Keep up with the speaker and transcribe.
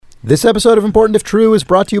This episode of Important If True is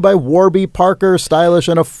brought to you by Warby Parker, stylish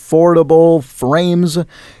and affordable frames,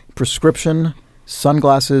 prescription,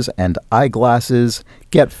 sunglasses, and eyeglasses.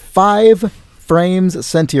 Get 5 frames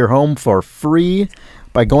sent to your home for free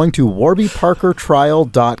by going to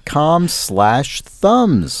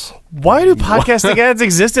warbyparkertrial.com/thumbs. Why do podcasting ads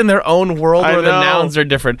exist in their own world where the nouns are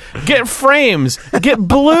different? Get frames. Get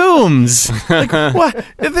blooms. Like, what?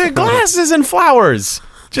 They're glasses and flowers.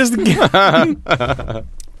 Just make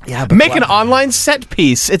an online set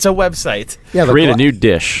piece. It's a website. Yeah, Create a new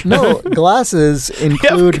dish. No, glasses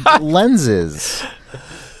include lenses.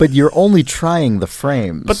 But you're only trying the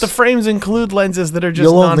frames. But the frames include lenses that are just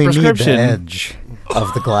You'll only need the non-prescription. edge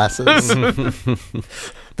of the glasses.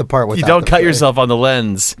 The part without You don't the cut frame. yourself on the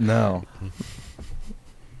lens. No.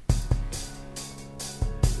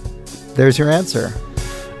 There's your answer.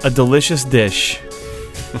 A delicious dish.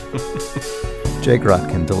 Jake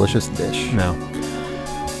Rotkin, delicious dish. No.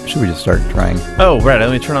 Should we just start trying? Oh, right. Let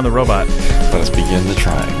me turn on the robot. Let us begin the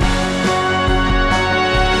trying.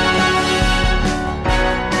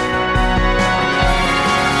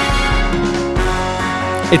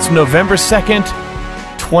 It's November 2nd,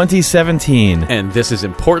 2017. And this is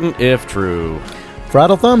Important If True.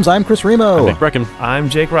 Fraddle Thumbs, I'm Chris Remo. I'm Nick Brecken. I'm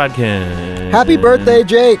Jake Rodkin. Happy birthday,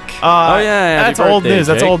 Jake. Yeah, That's happy old birthday, news.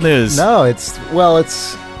 That's Jake. old news. No, it's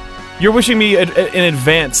You're wishing me in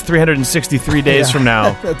advance 363 days Yeah, from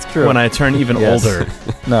now. that's true. When I turn even Yes. older.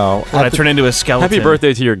 no. When I at the- turn into a skeleton. Happy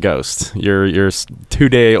birthday to your ghost. Your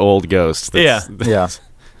 2-day-old ghost. That's Yeah.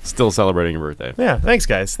 Still celebrating your birthday. Yeah, thanks,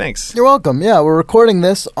 guys. Thanks. You're welcome. Yeah, we're recording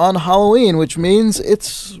this on Halloween, which means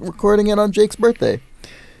it's recording it on Jake's birthday.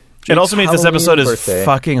 It also means this Halloween episode is birthday.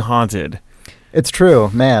 fucking haunted. It's true,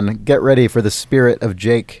 man. Get ready for the spirit of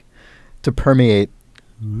Jake to permeate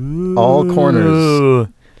all corners Ooh.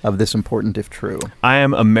 of this Important If True. I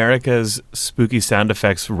am America's spooky sound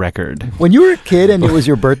effects record. When you were a kid and it was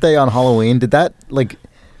your birthday on Halloween, did that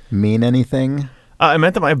mean anything? I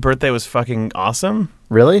meant that my birthday was fucking awesome.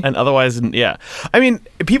 Really? And otherwise, yeah. I mean,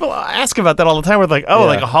 people ask about that all the time. We're like, oh, Yeah.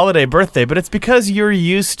 like a holiday birthday. But it's because you're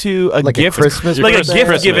used to a Like a gift. Christmas like birthday? a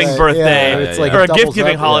gift-giving Right. birthday. Yeah, it's like or it a doubles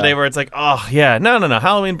gift-giving up, holiday yeah. where it's like, oh, yeah. No.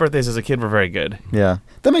 Halloween birthdays as a kid were very good. Yeah.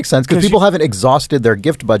 That makes sense because 'Cause people haven't exhausted their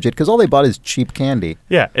gift budget because all they bought is cheap candy.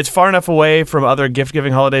 Yeah, it's far enough away from other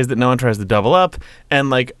gift-giving holidays that no one tries to double up. And,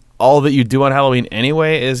 like, all that you do on Halloween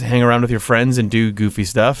anyway is hang around with your friends and do goofy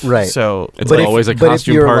stuff. Right. So, It's But if- always a but if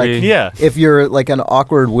costume you're, party. like- yeah. If you're like an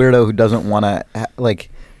awkward weirdo who doesn't want to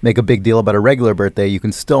make a big deal about a regular birthday, you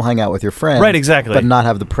can still hang out with your friends. Right, exactly. But not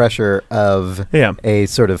have the pressure of Yeah. a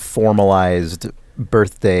sort of formalized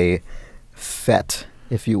birthday fete,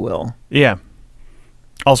 if you will. Yeah.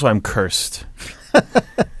 Also, I'm cursed.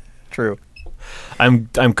 True. I'm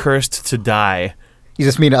cursed to die. You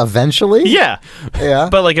just mean eventually? Yeah. Yeah.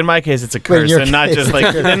 But like in my case, it's a But in curse, your and not case, just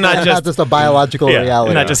like, and not just a biological yeah,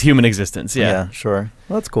 reality. not just human existence. Yeah, Sure.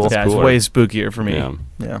 Well, that's cool. yeah, it's cooler. way spookier for me. Yeah.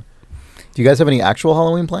 Yeah. Do you guys have any actual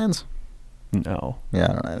Halloween plans? No. Yeah,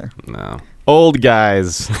 I don't either. No. Old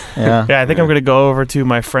guys. Yeah. Yeah, I think I'm gonna go over to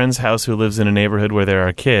my friend's house who lives in a neighborhood where there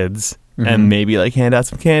are kids, Mhm. and maybe like hand out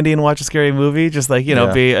some candy and watch a scary movie. Just like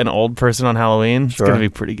Yeah. be an old person on Halloween. Sure. It's gonna be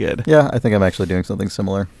pretty good. Yeah, I think I'm actually doing something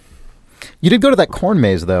similar. You did go to that corn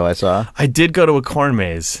maze, though, I saw. I did go to a corn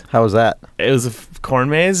maze. How was that? It was a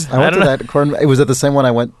corn maze. I went don't to know. that corn. Was it the same one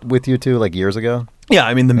I went with you to like years ago? Yeah,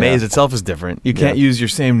 I mean the maze Yeah. itself is different. You can't Yeah. use your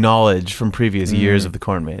same knowledge from previous years Mm. of the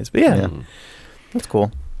corn maze. But yeah. Yeah. That's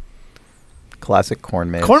cool. Classic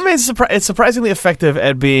corn maze. Corn maze it's surprisingly effective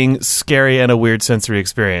at being scary and a weird sensory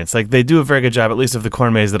experience. Like they do a very good job, at least of the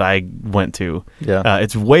corn maze that I went to. Yeah.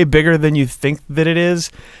 It's way bigger than you think that it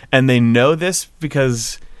is, and they know this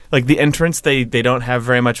because like the entrance, they don't have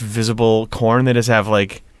very much visible corn. They just have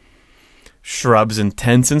like shrubs and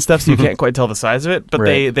tents and stuff, so you can't quite tell the size of it. But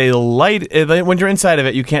Right. they light when you're inside of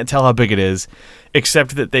it, you can't tell how big it is,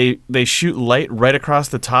 except that they shoot light right across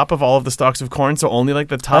the top of all of the stalks of corn. So only like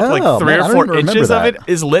the top Oh, like 3 man, I or don't 4 even remember inches of that. it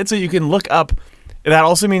is lit, so you can look up. That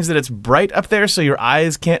also means that it's bright up there, so your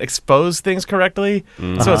eyes can't expose things correctly.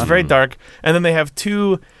 So it's very dark. And then they have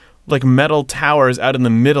 2 like metal towers out in the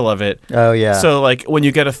middle of it. Oh yeah. So like when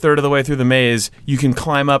you get a third of the way through the maze, you can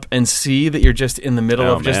climb up and see that you're just in the middle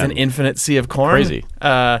Oh, of just man. an infinite sea of corn. Crazy.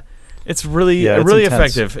 It's really Yeah, it's really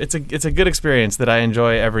intense. effective. It's a good experience that I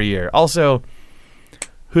enjoy every year. Also,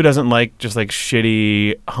 who doesn't like just like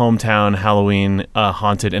shitty hometown Halloween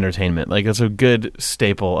haunted entertainment? Like it's a good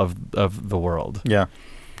staple of the world. yeah.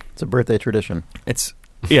 It's a birthday tradition. It's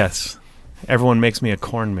yes. Everyone makes me a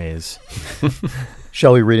corn maze.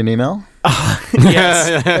 Shall we read an email?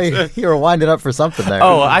 Yes. Hey, you were winding up for something there.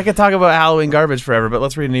 Oh, I could talk about Halloween garbage forever, but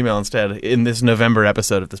let's read an email instead in this November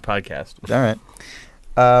episode of this podcast. All right.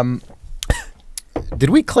 Did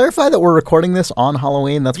we clarify that we're recording this on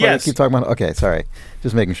Halloween? That's why Yes. we keep talking about. Okay, sorry.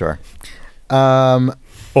 Just making sure. Or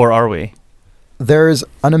are we? There's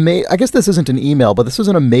an I guess this isn't an email, but this was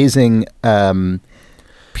an amazing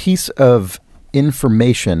piece of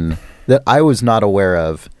information that I was not aware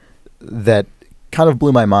of that kind of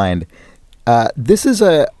blew my mind. This is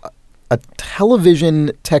a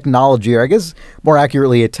television technology, or I guess more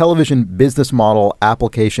accurately, a television business model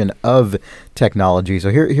application of technology. So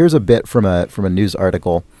here's a bit from a news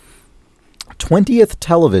article. 20th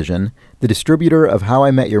Television, the distributor of How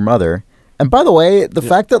I Met Your Mother. And by the way, the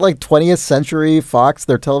fact that like 20th Century Fox,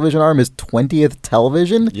 their television arm is 20th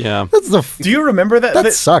Television. Yeah. That's the. Do you remember that?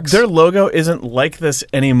 That sucks. Their logo isn't like this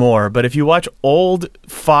anymore, but if you watch old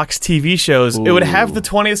Fox TV shows, it would have the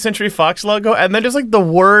 20th Century Fox logo and then just like the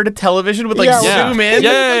word television would like Yeah. zoom in.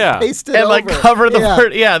 Yeah. Paste it And like over. cover the Yeah.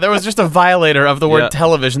 word. Yeah, there was just a violator of the word Yeah.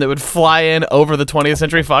 television that would fly in over the 20th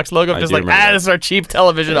Century Fox logo. I Just do like, remember that. this is our cheap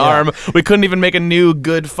television Yeah. arm. We couldn't even make a new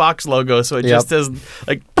good Fox logo, so it Yep. just says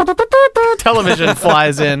like television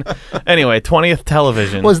flies in. Anyway, 20th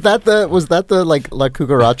Television. Was that the like La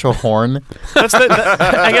Cucaracha horn? That's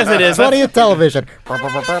I guess it is. 20th Television.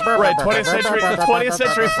 Right, 20th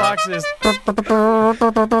Century Fox is and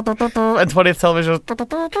 20th Television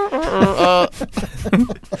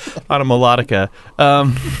on a melodica.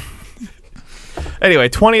 Anyway,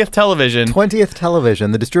 20th Television. 20th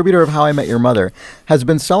Television, the distributor of How I Met Your Mother, has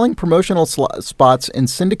been selling promotional spots in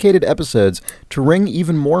syndicated episodes to wring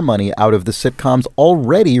even more money out of the sitcom's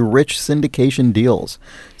already rich syndication deals.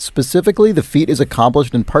 Specifically, the feat is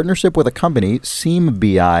accomplished in partnership with a company, Seam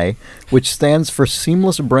BI, which stands for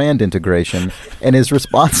Seamless Brand Integration, and is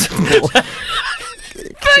responsible.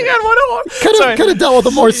 Hang on, what? Could have dealt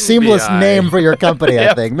with a more seamless BI. name for your company, I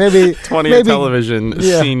Yep. think. Maybe 20th Television,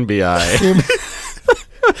 yeah. Scene BI.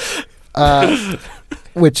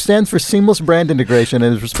 Which stands for Seamless Brand Integration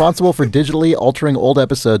and is responsible for digitally altering old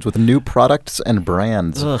episodes with new products and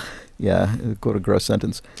brands. Ugh. Yeah, quote a gross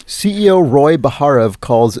sentence. CEO Roy Baharov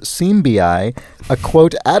calls SeamBI a,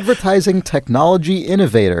 quote, advertising technology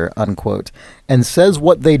innovator, unquote, and says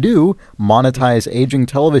what they do, monetize aging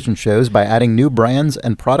television shows by adding new brands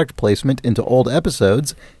and product placement into old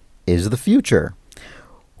episodes, is the future.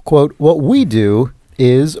 Quote, what we do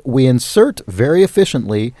is we insert very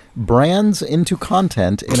efficiently brands into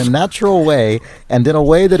content in a natural way and in a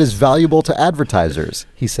way that is valuable to advertisers,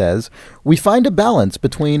 he says. We find a balance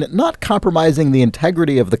between not compromising the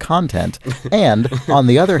integrity of the content and, on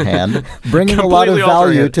the other hand, bringing a lot of Completely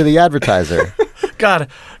altering value it. to the advertiser. God,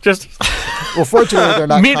 just Well, fortunately, they're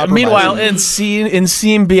not compromising. meanwhile in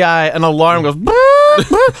Seam BI, an alarm goes.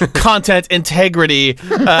 Content integrity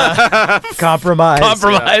compromised.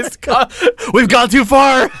 compromised. We've gone too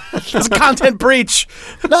far. It's a content breach.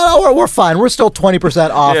 No, we're fine. We're still 20%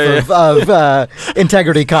 off of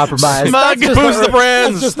integrity compromise. Smug, That's just who's the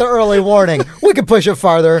brands? That's just the early warning. We can push it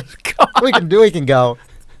farther. We can go.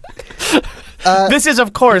 This is,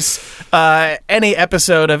 of course, any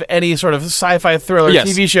episode of any sort of sci-fi thriller Yes.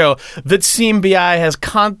 TV show that Seam BI has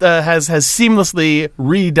seamlessly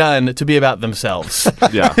redone to be about themselves.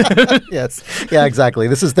 Yeah. Yes. Yeah, exactly.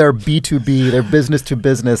 This is their B2B, their business to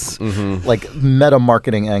business, like meta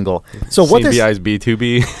marketing angle. So what Scene this? BI's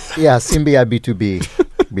B2B. Yeah, SeamBI B2B,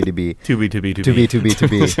 B2B. To be. To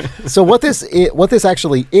be. So what this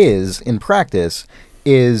actually is in practice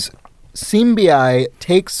is SeamBI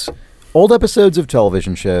takes old episodes of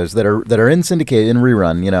television shows that are in syndicate, in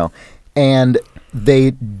rerun, and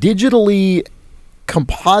they digitally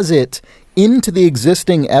composite into the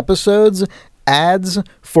existing episodes ads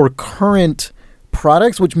for current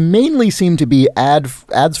products, which mainly seem to be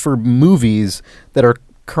ads for movies that are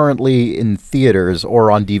currently in theaters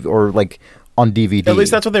or on DVD. At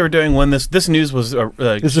least that's what they were doing when this news was.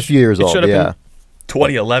 This is a few years it old. should have Yeah. been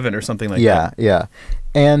 2011 or something like that. Yeah.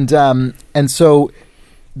 And so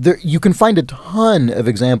there, you can find a ton of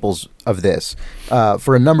examples of this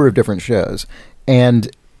for a number of different shows, and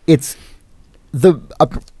it's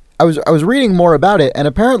I was reading more about it, and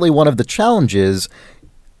apparently one of the challenges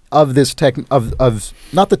of this of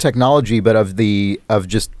not the technology, but of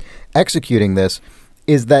just executing this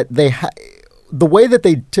is that the way that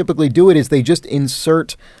they typically do it is they just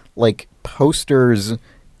insert like posters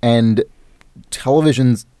and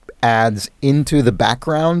television ads into the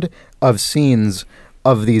background of scenes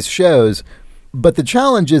of these shows. But the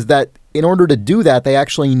challenge is that in order to do that, they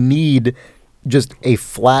actually need just a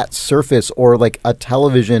flat surface or like a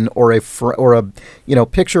television or a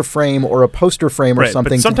picture frame or a poster frame or Right,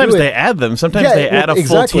 something. but sometimes to do it. they add them. Sometimes Yeah, they add a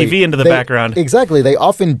exactly. full TV into the background. Exactly. They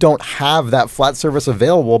often don't have that flat surface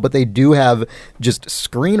available, but they do have just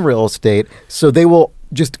screen real estate. So they will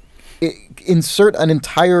just insert an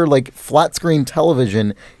entire like flat screen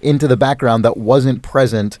television into the background that wasn't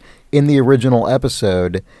present in the original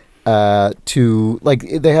episode. To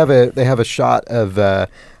like they have a shot of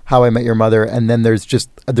How I Met Your Mother, and then there's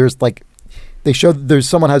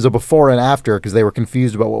someone has a before and after because they were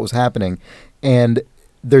confused about what was happening, and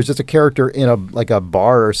there's just a character in a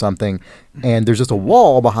bar or something, and there's just a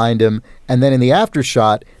wall behind him, and then in the after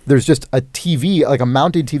shot there's just a TV, like a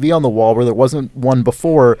mounted TV on the wall where there wasn't one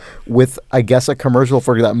before, with I guess a commercial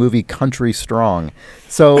for that movie Country Strong.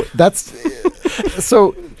 So that's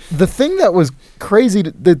so the thing that was crazy,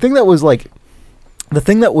 the thing that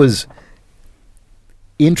was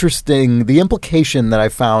interesting, the implication that I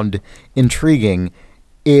found intriguing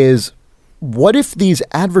is, what if these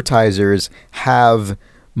advertisers have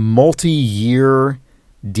multi-year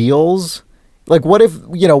deals? Like, what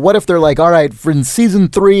if they're like, all right, for in season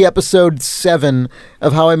 3, episode 7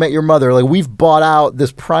 of How I Met Your Mother, like we've bought out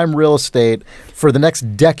this prime real estate for the next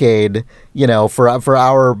decade, for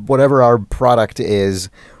our whatever our product is.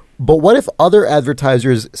 But what if other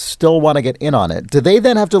advertisers still want to get in on it? Do they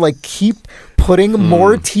then have to like keep putting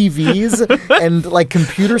more TVs and like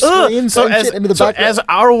computer screens and shit into the background? As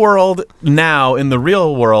our world now in the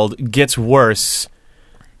real world gets worse,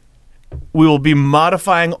 we will be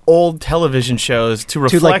modifying old television shows to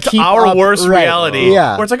reflect keep our up, worst right, reality.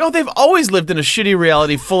 yeah. Where it's like, oh, they've always lived in a shitty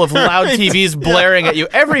reality full of loud TVs blaring at you.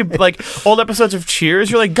 Every like old episodes of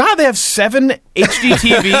Cheers, you're like, God, they have 7 HD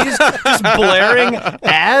TVs just blaring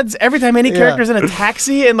ads every time any character's in a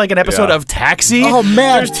taxi in like an episode of Taxi. Oh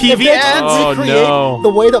man, there's TV if they ads. could recreate the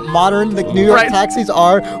way that modern the New York Right. taxis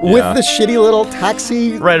are with the shitty little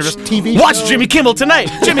taxi Right, just TV watch show. Jimmy Kimmel tonight.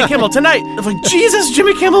 Jimmy Kimmel tonight. It's like, Jesus,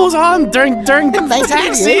 Jimmy Kimmel was on during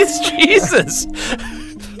taxis. Jesus.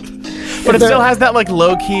 But it still has that like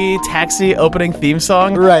low-key taxi opening theme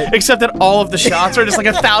song. Right. Except that all of the shots are just like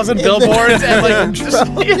 1,000 billboards and like just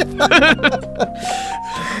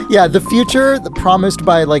Yeah, the future promised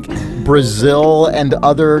by like Brazil and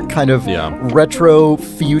other kind of retro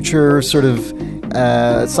future sort of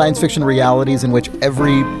science fiction realities in which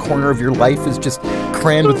every corner of your life is just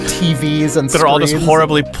crammed with TVs and that are all just screens.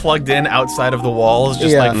 horribly plugged in outside of the walls,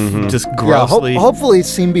 just just Yeah, grossly. hopefully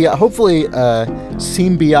Seam.bi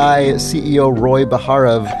CEO Roy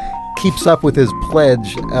Baharov keeps up with his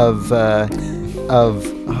pledge of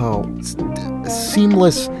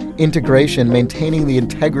seamless integration, maintaining the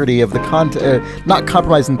integrity of the content, not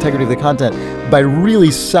compromising the integrity of the content, by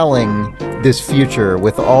really selling this future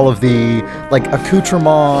with all of the like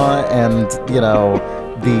accoutrement and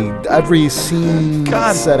the every scene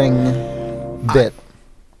setting bit.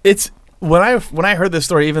 It's when I heard this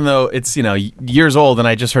story, even though it's years old and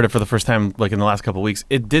I just heard it for the first time like in the last couple of weeks,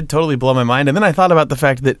 it did totally blow my mind. And then I thought about the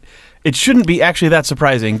fact that it shouldn't be actually that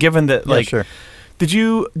surprising, given that Sure. do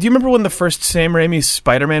you remember when the first Sam Raimi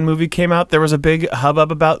Spider-Man movie came out? There was a big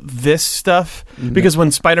hubbub about this stuff because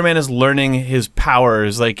when Spider-Man is learning his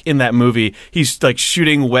powers, like in that movie, he's like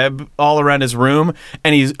shooting web all around his room,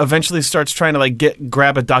 and he eventually starts trying to like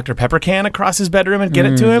grab a Dr. Pepper can across his bedroom and get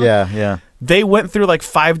it to him. Yeah. They went through like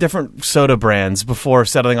 5 different soda brands before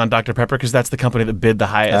settling on Dr. Pepper because that's the company that bid the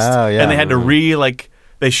highest. Oh, yeah. And they had to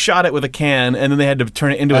they shot it with a can, and then they had to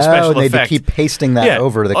turn it into a special they had effect. to keep pasting that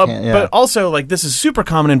over the can. Yeah. But also, like, this is super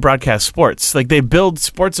common in broadcast sports. Like, they build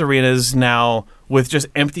sports arenas now with just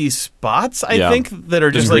empty spots, I think, that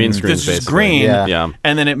are just green like screens, just basically. green. Yeah.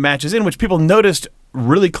 And then it matches in, which people noticed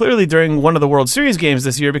really clearly during one of the World Series games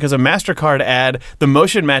this year because a MasterCard ad, the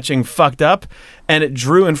motion matching fucked up, and it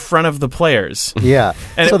drew in front of the players. Yeah.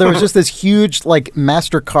 And So there was just this huge, like,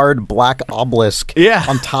 MasterCard black obelisk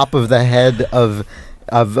on top of the head of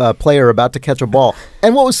a player about to catch a ball.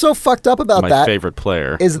 And what was so fucked up about My that favorite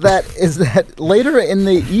player is that later in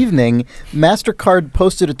the evening, MasterCard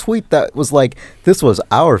posted a tweet that was like, this was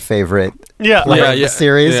our favorite player of the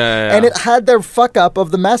series. Yeah. And it had their fuck up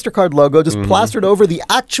of the MasterCard logo just plastered over the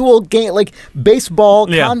actual game, like baseball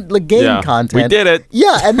game content. We did it.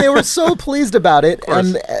 Yeah, and they were so pleased about it.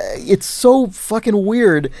 And it's so fucking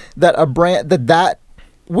weird that a brand that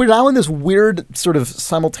we're now in this weird sort of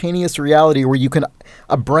simultaneous reality where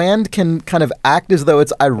a brand can kind of act as though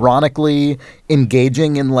it's ironically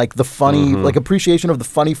engaging in like the funny, like appreciation of the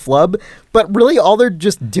funny flub, but really all they're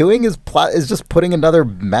just doing is just putting another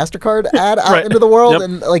MasterCard ad out into the world,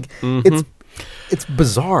 and like it's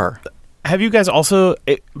bizarre. have you guys also?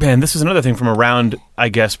 Man, this is another thing from around, I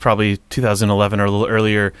guess, probably 2011 or a little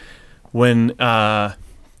earlier, when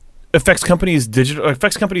effects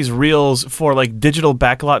companies reels for like digital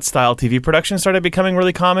backlot style TV production started becoming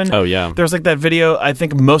really common. Oh yeah. There's like that video. I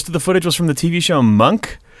think most of the footage was from the TV show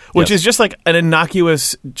Monk, which Yes. is just like an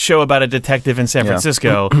innocuous show about a detective in San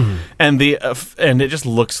Francisco, and and it just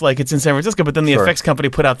looks like it's in San Francisco. But then the Sure. effects company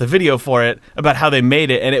put out the video for it about how they made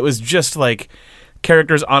it, and it was just like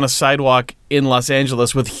characters on a sidewalk in Los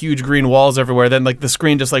Angeles with huge green walls everywhere. Then like the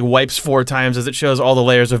screen just like wipes 4 times as it shows all the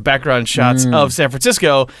layers of background shots of San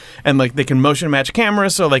Francisco, and like they can motion match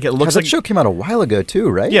cameras, so like it looks That like show came out a while ago too,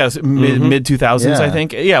 right? yes, mid 2000s, Yeah. I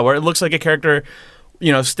think. Yeah, where it looks like a character,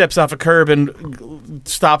 steps off a curb and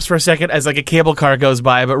stops for a second as like a cable car goes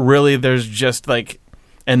by, but really there's just like,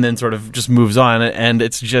 and then sort of just moves on, and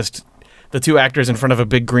it's just the 2 actors in front of a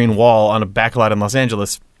big green wall on a backlot in Los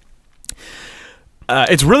Angeles.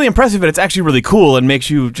 It's really impressive, but it's actually really cool and makes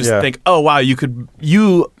you just think, oh wow,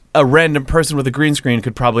 a random person with a green screen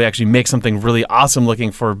could probably actually make something really awesome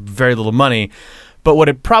looking for very little money. But what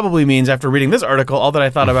it probably means after reading this article, all that I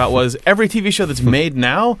thought about was every TV show that's made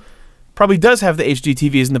now probably does have the HD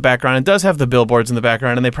TVs in the background and does have the billboards in the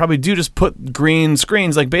background, and they probably do just put green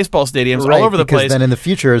screens like baseball stadiums all over the because place. then in the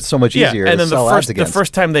future it's so much easier and to then sell ads the against.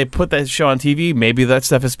 first time they put that show on TV, maybe that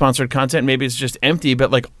stuff is sponsored content, maybe it's just empty,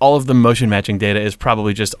 but like all of the motion matching data is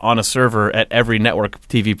probably just on a server at every network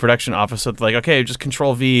TV production office. So it's like, okay, just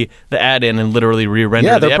Control V the ad in and literally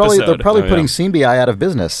re-render the episode. They're probably Oh, putting yeah. CBI out of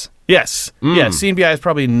business. Yes. Yeah, CNBI is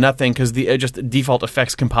probably nothing because the just default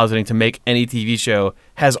effects compositing to make any TV show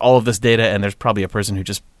has all of this data, and there's probably a person who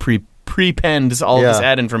just pre-penned all of this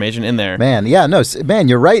ad information in there. Man,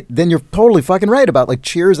 you're right. Then you're totally fucking right about like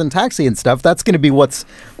Cheers and Taxi and stuff. That's going to be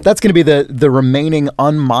the remaining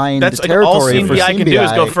unmined That's like territory all for CNBI can do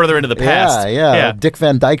is go further into the past. Yeah. Dick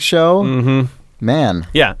Van Dyke Show. Mm-hmm. Man.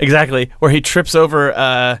 Yeah, exactly. Where he trips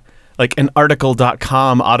over like an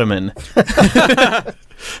article.com ottoman.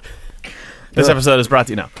 This episode is brought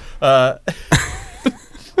to you now.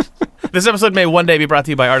 This episode may one day be brought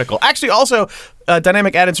to you by Article. Actually, also,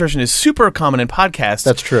 dynamic ad insertion is super common in podcasts.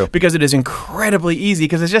 That's true. Because it is incredibly easy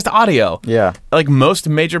because it's just audio. Yeah. Like most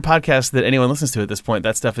major podcasts that anyone listens to at this point,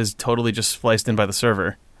 that stuff is totally just spliced in by the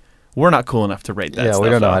server. We're not cool enough to rate that stuff. Yeah, we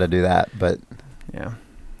don't know though. how to do that, but Yeah.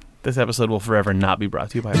 This episode will forever not be brought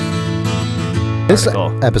to you by this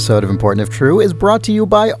Article. episode of Important If True is brought to you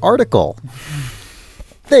by Article.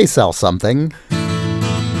 They sell something.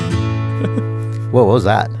 Whoa, what was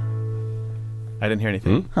that? I didn't hear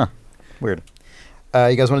anything. Weird.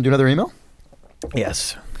 You guys want to do another email?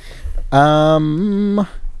 Yes.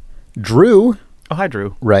 Drew Oh, hi,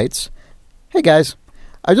 Drew. writes, "Hey guys,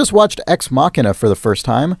 I just watched Ex Machina for the first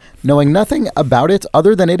time, knowing nothing about it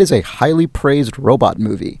other than it is a highly praised robot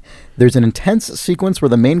movie. There's an intense sequence where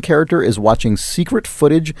the main character is watching secret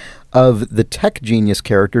footage of the tech genius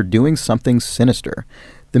character doing something sinister.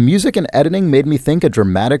 The music and editing made me think a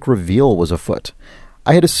dramatic reveal was afoot.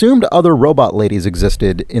 I had assumed other robot ladies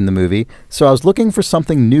existed in the movie, so I was looking for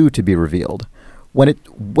something new to be revealed. When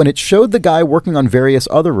it showed the guy working on various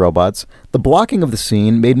other robots, the blocking of the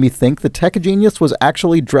scene made me think the tech genius was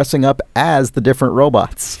actually dressing up as the different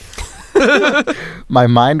robots. My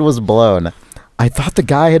mind was blown. I thought the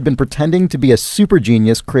guy had been pretending to be a super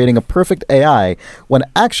genius creating a perfect AI, when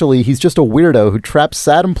actually he's just a weirdo who traps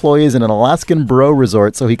sad employees in an Alaskan bro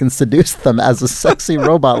resort so he can seduce them as a sexy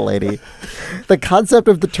robot lady. The concept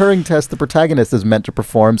of the Turing test the protagonist is meant to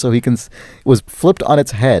perform was flipped on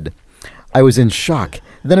its head. I was in shock,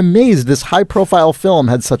 then amazed this high-profile film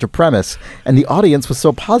had such a premise, and the audience was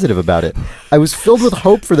so positive about it. I was filled with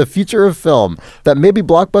hope for the future of film, that maybe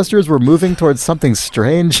blockbusters were moving towards something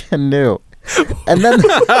strange and new. And then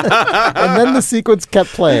the sequence kept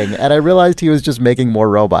playing, and I realized he was just making more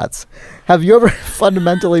robots. Have you ever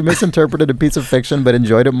fundamentally misinterpreted a piece of fiction but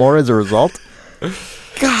enjoyed it more as a result?"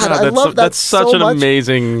 God, I love that That's such so an much.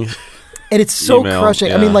 amazing. And it's so email, crushing.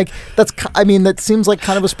 yeah. I mean, that seems like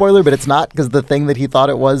kind of a spoiler, but it's not, because the thing that he thought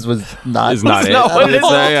it was not. Is not it. not what it is.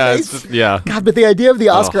 Yeah, it's just- yeah. God, but the idea of the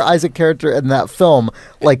Oscar Isaac character in that film,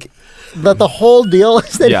 like, that the whole deal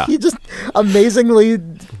is that Yeah. he just amazingly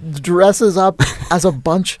dresses up as a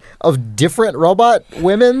bunch of different robot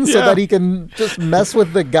women so Yeah. that he can just mess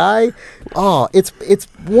with the guy. Oh, it's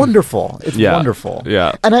wonderful. It's Yeah. wonderful.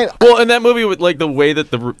 Yeah. And Well, in that movie, with like the way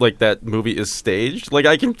that that movie is staged, like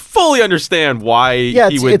I can fully understand why yeah,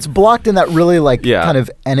 he would. it's blocked in that really Yeah. kind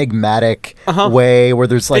of enigmatic Uh-huh. way where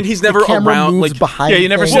there's like And he's the never camera around, moves like- behind. Yeah, you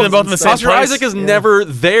never see things them both in the and same stuff. Oscar place. Isaac is never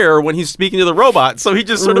there when he's speaking to the robot, so he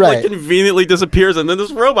just sort of like Right. conveniently disappears, and then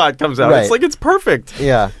this robot comes out. Right. It's like it's perfect.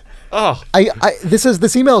 Yeah. Oh,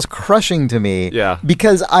 this email is crushing to me. Yeah.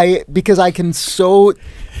 Because I can so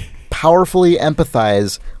powerfully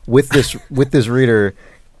empathize with this reader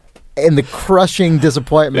and the crushing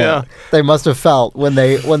disappointment they must have felt when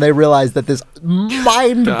they realized that this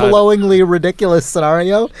mind-blowingly ridiculous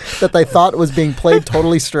scenario that they thought was being played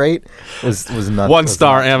totally straight was not.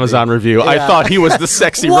 1-star Amazon review. Yeah. I thought he was the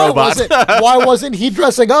sexy robot. Why wasn't he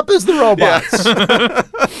dressing up as the robots?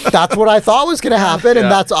 That's what I thought was going to happen, and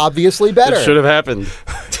that's obviously better. It should have happened.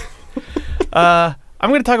 I'm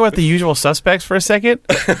going to talk about The Usual Suspects for a second.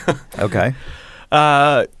 Okay.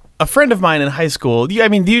 A friend of mine in high school, The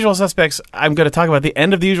Usual Suspects, I'm going to talk about the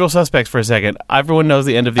end of The Usual Suspects for a second. Everyone knows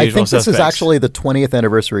the end of The Usual Suspects. I think this is actually the 20th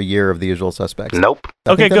anniversary year of The Usual Suspects. Nope.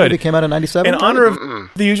 Okay, that good. movie came out in 97? In honor of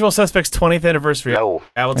The Usual Suspects' 20th anniversary, No.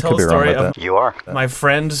 I will I tell could the be wrong story about of that. You are. my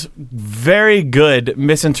friend's very good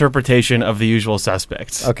misinterpretation of The Usual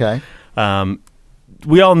Suspects. Okay.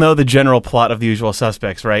 We all know the general plot of The Usual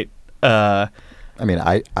Suspects, right? I mean,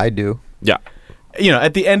 I do. Yeah.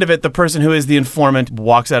 At the end of it, the person who is the informant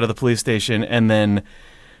walks out of the police station, and then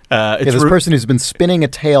This person who's been spinning a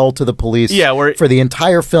tale to the police for the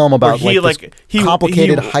entire film about this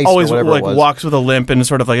complicated heist always or whatever it was. walks with a limp and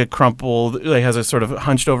sort of like a crumpled, has a sort of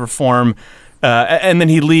hunched over form. And then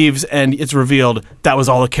he leaves, and it's revealed that was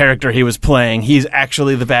all a character he was playing. He's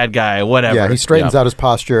actually the bad guy, whatever. Yeah, he straightens out his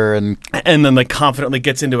posture and then confidently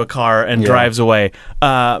gets into a car and drives away.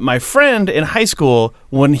 My friend in high school,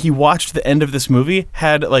 when he watched the end of this movie,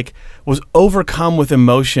 was overcome with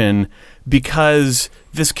emotion because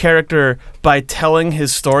this character, by telling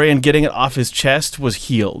his story and getting it off his chest, was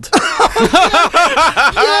healed.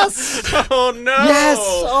 yes! Oh no! Yes!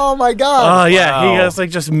 Oh my god! Oh yeah, he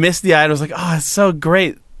just missed the eye and was like, "Oh, it's so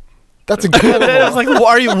great." That's incredible. And I was like,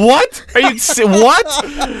 "Are you what? Are you what?"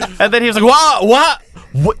 And then he was like, "What?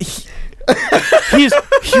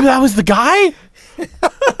 That was the guy."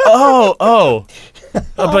 Oh.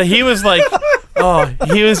 But he was like,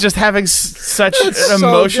 he was just having such an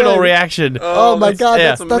emotional reaction. Oh my god,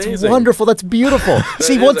 that's amazing. wonderful. That's beautiful.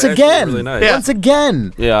 See, once actually again, really nice. once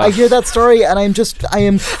again, Yeah. I hear that story and I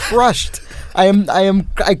am crushed. I'm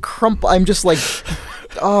just like,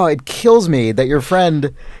 it kills me that your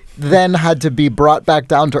friend then had to be brought back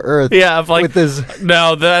down to earth. Yeah, I'm like, with this.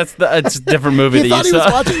 No, it's a different movie He that thought you he was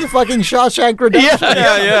saw. watching the fucking Shawshank Redemption.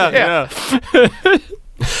 Yeah.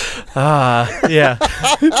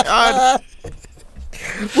 Yeah.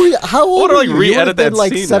 How old I wanna, were you? You would have re-edit been that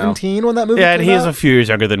like scene 17 when that movie Yeah, and came he's out? a few years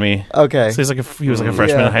younger than me. Okay. So he was like a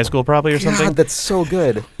freshman Yeah. in high school probably or something. God, that's so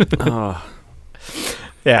good.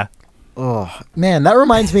 Yeah. Oh man, that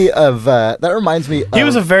reminds me of. He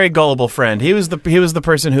was a very gullible friend. He was the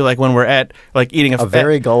person who, when we're at eating a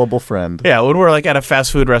very gullible friend. yeah, when we're at a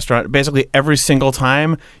fast food restaurant, basically every single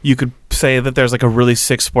time you could say that there's a really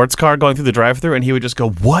sick sports car going through the drive-thru, and he would just go,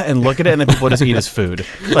 "What?" and look at it, and then people would just eat his food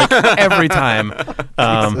every time.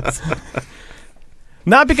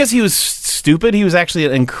 Not because he was stupid. He was actually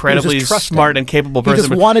an incredibly trusting. smart and capable He person.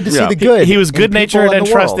 just wanted to see the good. He was in good-natured people and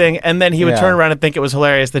the world. trusting, and then he would Yeah. turn around and think it was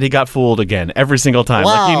hilarious that he got fooled again every single time.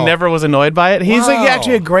 Wow. He never was annoyed by it. He's Wow.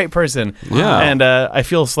 actually a great person. Yeah. And I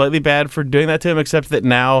feel slightly bad for doing that to him, except that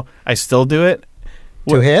now I still do it.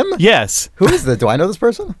 To him? Yes. Who is that? Do I know this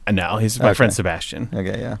person? No, he's my Okay. friend Sebastian.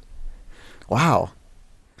 Okay, yeah. Wow.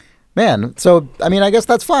 Man, so I mean, I guess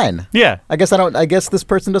that's fine. Yeah. I guess this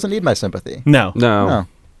person doesn't need my sympathy. No. No.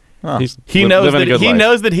 Oh. He's He knows living a that good he life.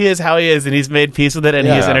 knows that he is how he is, and he's made peace with it, and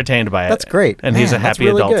he is Yeah. entertained by it. That's great. and he's a Man, that's happy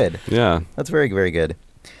really adult. Good. Yeah. That's very, very good.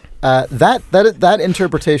 That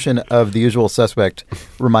interpretation of The Usual Suspect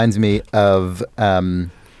reminds me of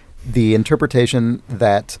the interpretation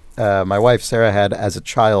that my wife Sarah had as a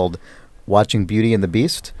child watching Beauty and the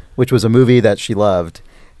Beast, which was a movie that she loved,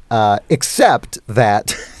 except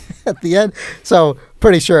that at the end. So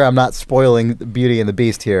pretty sure I'm not spoiling Beauty and the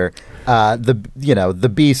Beast here.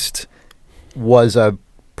 The Beast was a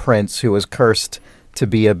prince who was cursed to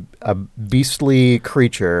be a beastly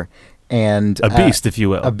creature. And A beast, if you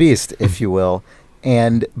will. A beast, if you will.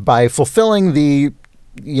 And by fulfilling the,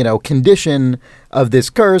 condition of this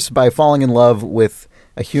curse, by falling in love with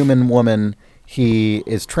a human woman, he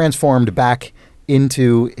is transformed back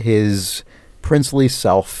into his princely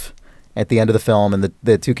self at the end of the film, and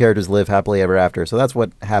the two characters live happily ever after. So that's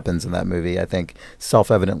what happens in that movie, I think,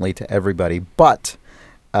 self-evidently to everybody. But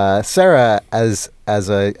Sarah, as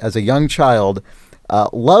a young child,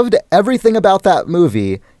 loved everything about that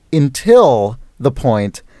movie until the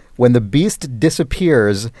point when the beast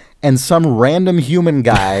disappears and some random human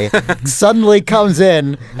guy suddenly comes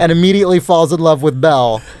in and immediately falls in love with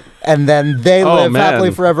Belle, and then they live man.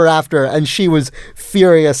 happily forever after. And she was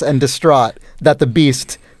furious and distraught that the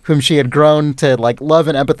beast whom she had grown to like love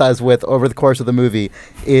and empathize with over the course of the movie,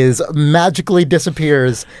 is magically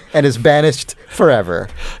disappears and is banished forever.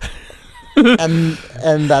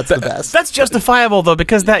 and that's the best. That's justifiable though,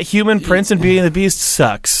 because that human prince in Beauty and the Beast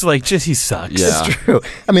sucks. Like, just he sucks. Yeah. It's true.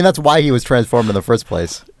 I mean, that's why he was transformed in the first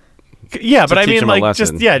place. Yeah, but I teach mean, him a like,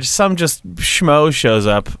 lesson. just some schmo shows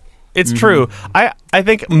up. It's true. I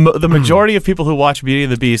think the majority of people who watch Beauty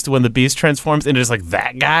and the Beast, when the Beast transforms into just like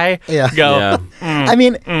that guy, go. Yeah. I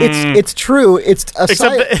mean, it's true. It's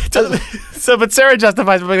a But Sarah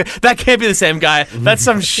justifies it, like, that can't be the same guy. That's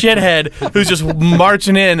some shithead who's just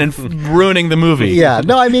marching in and ruining the movie. Yeah,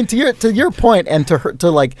 no, I mean to your point, and to her, to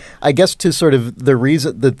like, I guess to sort of the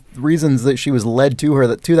reasons that she was led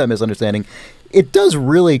to that misunderstanding, it does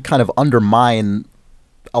really kind of undermine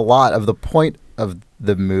a lot of the point of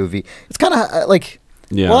the movie. It's kind of like,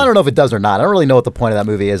 well, I don't know if it does or not. I don't really know what the point of that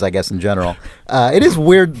movie is, I guess, in general. It is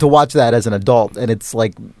weird to watch that as an adult, and it's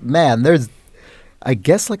like, man, there's, I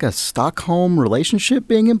guess, like a Stockholm relationship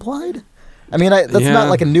being implied. I mean, that's not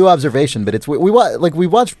like a new observation, but it's we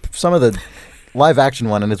watched some of the live action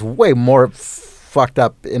one, and it's way more fucked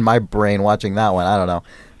up in my brain watching that one. I don't know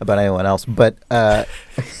about anyone else, but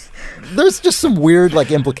there's just some weird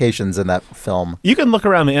like implications in that film. You can look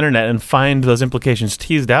around the internet and find those implications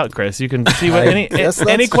teased out, Chris. You can see what any guess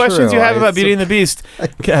any that's questions true. you have about Beauty and the Beast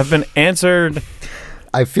have been answered.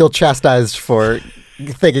 I feel chastised for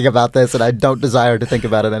thinking about this, and I don't desire to think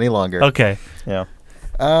about it any longer. Okay. Yeah.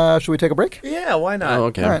 Should we take a break? Yeah, why not? Oh,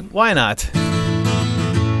 okay. All right. Why not?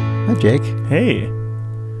 Hi, Jake. Hey.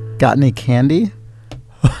 Got any candy?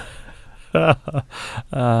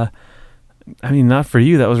 I mean, not for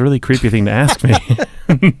you. That was a really creepy thing to ask me.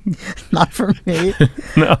 Not for me.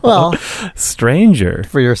 No. Well, stranger.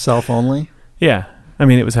 for yourself only. Yeah. I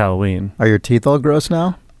mean, it was Halloween. Are your teeth all gross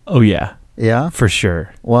now? Oh, yeah. Yeah? For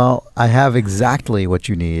sure. Well, I have exactly what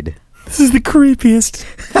you need. This is the creepiest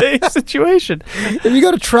situation. If you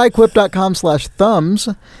go to tryquip.com/thumbs,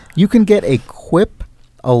 you can get a Quip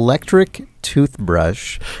electric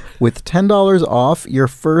toothbrush with $10 off your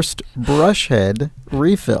first brush head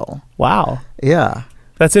refill. Wow. Yeah.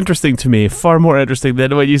 That's interesting to me. Far more interesting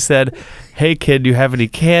than when you said, "Hey, kid, do you have any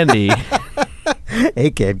candy?"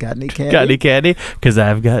 Hey, kid, got any candy? Got any candy? Because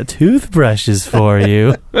I've got toothbrushes for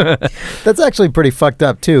you. That's actually pretty fucked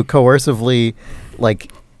up, too. Coercively,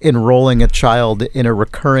 like, enrolling a child in a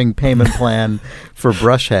recurring payment plan for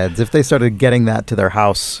brush heads. If they started getting that to their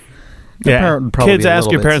house, the parent would probably Kids, be a ask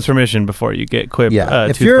little your bit- parents' permission before you get Quip Yeah,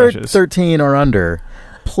 if you're toothbrushes. 13 or under,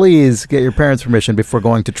 please get your parents' permission before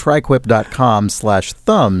going to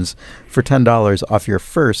tryquip.com/thumbs for $10 off your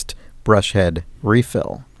first brush head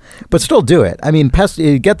refill. But still do it. I mean,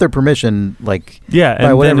 get their permission, like, Yeah, by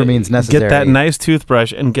and whatever then means necessary. Get that nice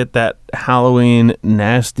toothbrush and get that Halloween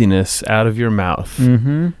nastiness out of your mouth,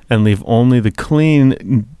 and leave only the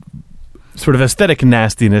clean, sort of aesthetic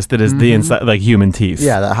nastiness that is the inside, like human teeth.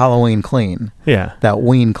 Yeah, that Halloween clean. Yeah. That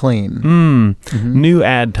ween clean. New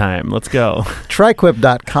ad time. Let's go.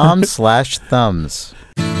 Tryquip.com/thumbs.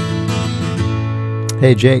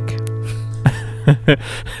 Hey, Jake.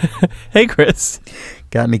 Hey, Chris.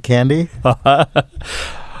 Got any candy?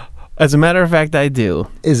 As a matter of fact, I do.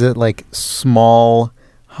 Is it like small,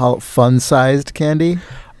 fun-sized candy?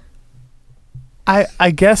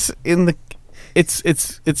 I guess in the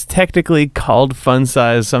it's technically called fun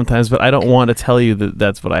size sometimes, but I don't want to tell you that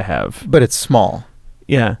that's what I have. But it's small.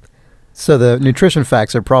 Yeah. So the nutrition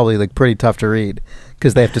facts are probably like pretty tough to read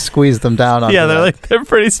because they have to squeeze them down on. Yeah, they're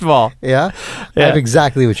pretty small. Yeah? I have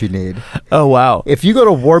exactly what you need. Oh wow. If you go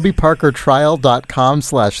to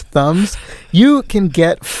warbyparkertrial.com/thumbs, you can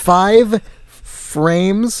get 5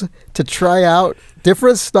 frames to try out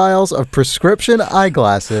different styles of prescription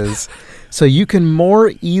eyeglasses so you can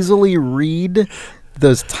more easily read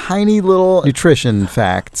those tiny little nutrition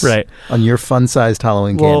facts on your fun-sized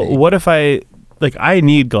Halloween candy. Well, what if I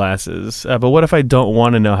need glasses, but what if I don't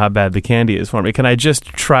want to know how bad the candy is for me? Can I just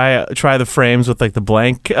try the frames with like the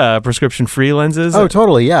blank prescription-free lenses? Oh,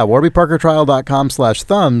 totally, yeah.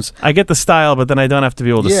 warbyparkertrial.com/thumbs. I get the style, but then I don't have to be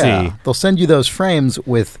able to see. They'll send you those frames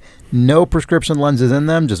with no prescription lenses in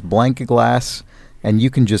them, just blank glass, and you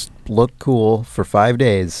can just look cool for 5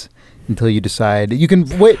 days until you decide. You can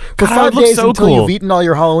wait for 5 days until you've eaten all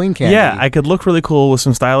your Halloween candy. Yeah, I could look really cool with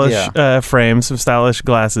some stylish frames, some stylish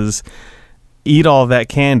glasses, eat all that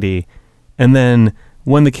candy, and then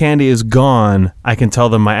when the candy is gone, I can tell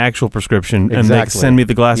them my actual prescription, and they send me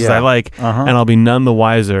the glasses I like, and I'll be none the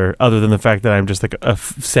wiser, other than the fact that I'm just like a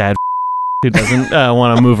sad who doesn't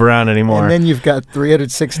want to move around anymore. And then you've got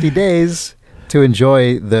 360 days to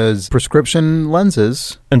enjoy those prescription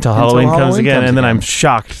lenses until Halloween comes again, and then I'm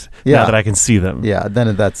shocked now that I can see them. Yeah,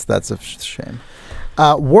 then that's a shame.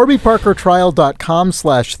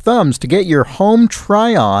 WarbyParkerTrial.com/thumbs to get your home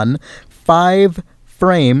try-on 5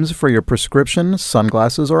 frames for your prescription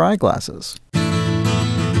sunglasses or eyeglasses.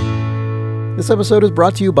 This episode is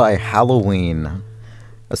brought to you by Halloween,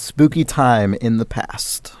 a spooky time in the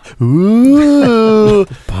past. Ooh,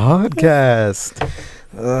 podcast.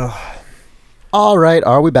 All right,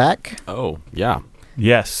 are we back? Oh, yeah.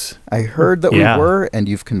 Yes. I heard that we were, and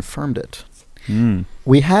you've confirmed it.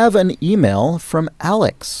 We have an email from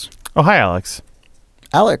Alex. Oh, hi, Alex.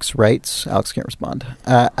 Alex writes, Alex can't respond.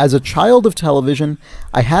 As a child of television,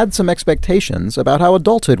 I had some expectations about how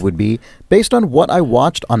adulthood would be based on what I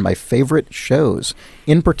watched on my favorite shows,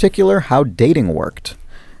 in particular how dating worked.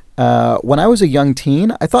 When I was a young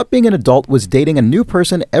teen, I thought being an adult was dating a new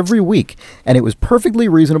person every week, and it was perfectly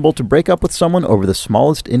reasonable to break up with someone over the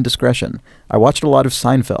smallest indiscretion. I watched a lot of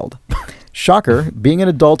Seinfeld. Shocker, being an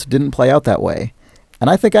adult didn't play out that way. And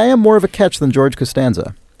I think I am more of a catch than George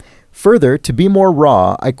Costanza. Further, to be more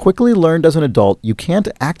raw, I quickly learned as an adult you can't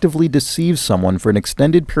actively deceive someone for an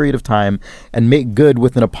extended period of time and make good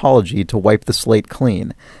with an apology to wipe the slate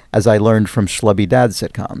clean, as I learned from schlubby dad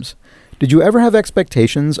sitcoms. Did you ever have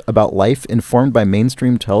expectations about life informed by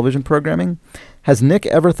mainstream television programming? Has Nick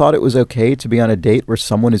ever thought it was okay to be on a date where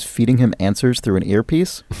someone is feeding him answers through an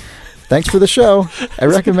earpiece? Thanks for the show. I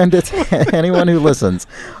recommend it to anyone who listens.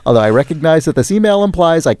 Although I recognize that this email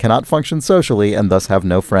implies I cannot function socially and thus have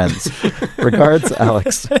no friends. Regards,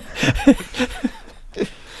 Alex.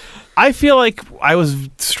 I feel like I was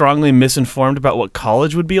strongly misinformed about what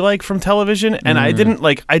college would be like from television, and I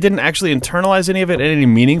didn't actually internalize any of it in any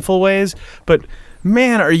meaningful ways, but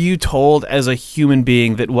man, are you told as a human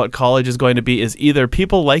being that what college is going to be is either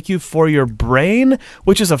people like you for your brain,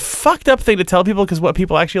 which is a fucked up thing to tell people because what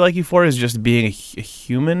people actually like you for is just being a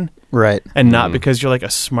human. Right. And not because you're like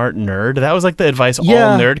a smart nerd. That was like the advice all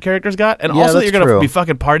nerd characters got. And also that you're going to be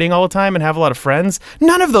fucking partying all the time and have a lot of friends.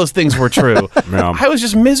 None of those things were true. No. I was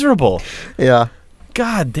just miserable. Yeah.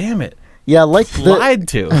 God damn it. Yeah, like lied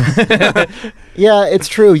to. Yeah, it's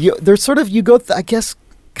true. You go, I guess,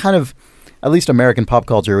 kind of, at least American pop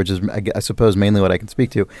culture, which is, I suppose, mainly what I can speak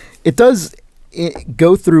to. It does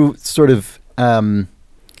go through sort of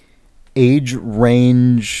age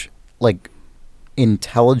range, like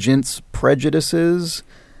intelligence prejudices.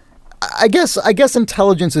 I guess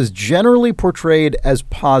intelligence is generally portrayed as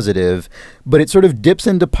positive, but it sort of dips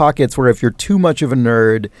into pockets where if you're too much of a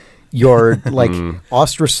nerd, you're like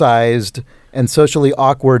ostracized and socially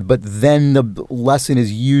awkward. But then the lesson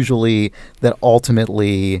is usually that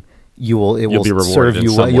ultimately you'll be rewarded.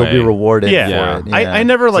 You'll be rewarded for it. Yeah. I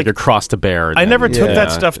never it's like a cross to bear. I never took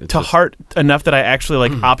that stuff to heart enough that I actually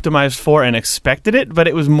like optimized for and expected it. But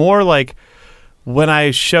it was more like when I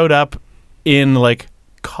showed up in like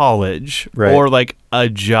college or like a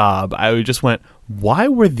job, I just went, why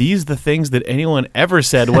were these the things that anyone ever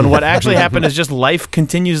said when what actually happened is just life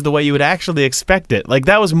continues the way you would actually expect it? Like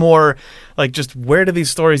that was more like just where do these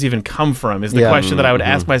stories even come from is the question that I would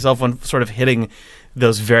ask myself when sort of hitting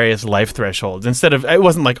those various life thresholds. Instead of, it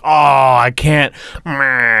wasn't like, oh, I can't,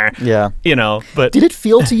 you know, but. Did it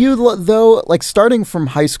feel to you, though, like starting from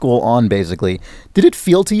high school on, basically, did it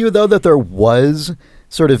feel to you, though, that there was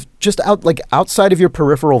sort of just outside of your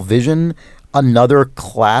peripheral vision, another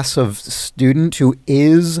class of student who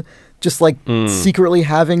is just like secretly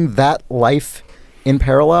having that life in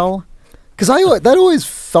parallel? Because that always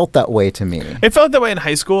felt that way to me. It felt that way in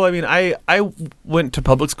high school. I mean, I went to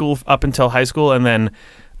public school up until high school, and then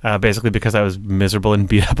basically because I was miserable and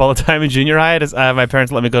beat up all the time in junior high, my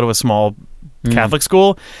parents let me go to a small Catholic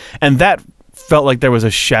school, and that felt like there was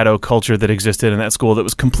a shadow culture that existed in that school that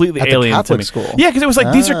was completely alien to me. School. Yeah, because it was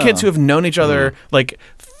like these are kids who have known each other, like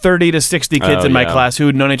 30 to 60 kids in my class who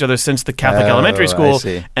had known each other since the Catholic elementary school,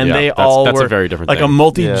 and they all were a very different like thing. a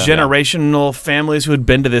multi-generational families who had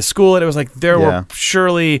been to this school, and it was like there were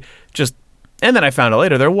surely just, and then I found out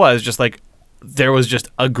later there was just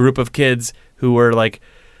a group of kids who were like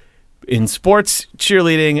in sports,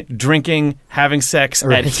 cheerleading, drinking, having sex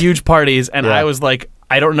at huge parties, and I was like,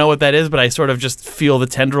 I don't know what that is, but I sort of just feel the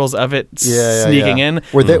tendrils of it sneaking in.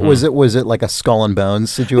 Was it like a Skull and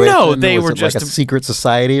Bones situation? No, they were just like a secret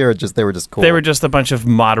society, or they were just cool. They were just a bunch of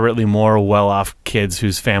moderately more well-off kids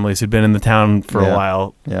whose families had been in the town for a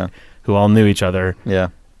while, who all knew each other. Yeah,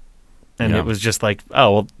 and it was just like,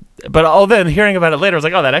 oh, well, but then hearing about it later, I was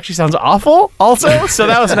like, oh, that actually sounds awful. Also, so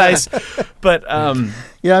that was nice. But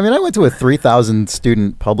yeah, I mean, I went to a 3,000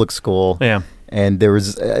 student public school. Yeah, and there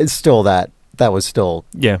was still that. That was still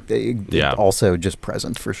also just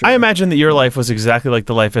present for sure. I imagine that your life was exactly like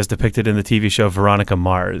the life as depicted in the TV show Veronica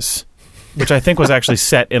Mars. which I think was actually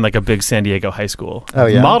set in like a big San Diego high school. Oh,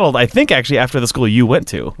 yeah? Modeled, I think, actually after the school you went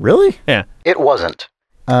to. Really? Yeah. It wasn't.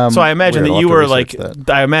 So I imagine weird, that I'll you have to were research like,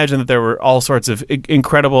 that. I imagine that there were all sorts of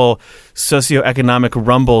incredible socioeconomic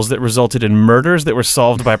rumbles that resulted in murders that were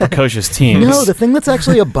solved by precocious teens. No, the thing that's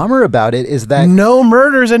actually a bummer about it is that no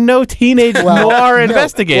murders and no teenage noir no,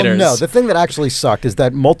 investigators. Well, no, the thing that actually sucked is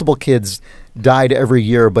that multiple kids died every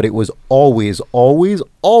year, but it was always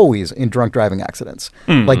in drunk driving accidents.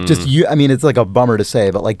 Like just you. I mean, it's like a bummer to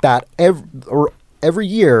say, but like that every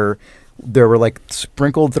year. There were like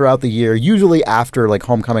sprinkled throughout the year, usually after like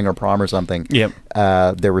homecoming or prom or something. Yep.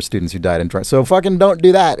 There were students who died in drunk. So fucking don't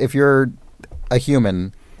do that if you're a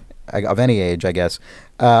human of any age, I guess.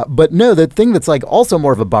 But no, the thing that's like also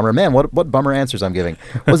more of a bummer, man, what bummer answers I'm giving,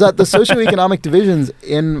 was that the socioeconomic divisions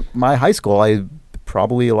in my high school,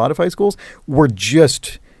 probably a lot of high schools, were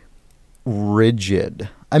just rigid.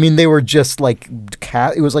 I mean, they were just like,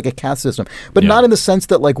 it was like a caste system, but not in the sense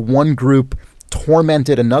that like one group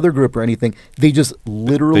tormented another group or anything. They just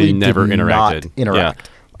literally never did interacted. not interact. Yeah.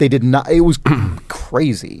 They did not. It was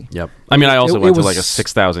crazy. Yep. I mean, I also It went to was- like a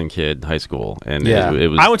 6,000 kid high school, and Yeah. it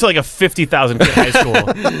was. I went to like a 50,000 kid high school.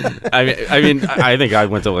 I think I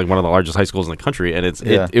went to like one of the largest high schools in the country, and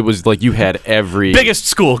Yeah. it was like you had every Biggest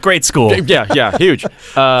school, great school. Yeah, huge.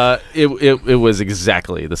 It was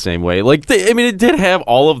exactly the same way. Like, it did have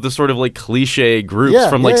all of the sort of like cliche groups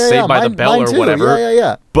from like Saved by the Bell Mine or too. whatever.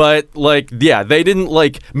 Yeah. But like, yeah, they didn't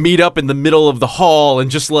like meet up in the middle of the hall and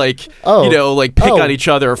just like like pick on each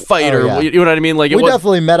other or fight or yeah. you know what I mean? Like, We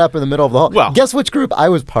definitely met up in the middle of the hall. Well- guess which group I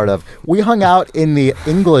was part of? We hung out in the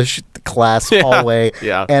English class hallway,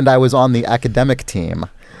 yeah. and I was on the academic team.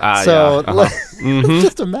 Yeah, So uh-huh.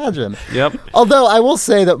 just imagine. Yep. Although I will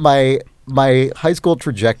say that my high school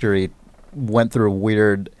trajectory went through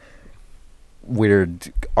weird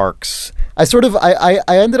arcs. I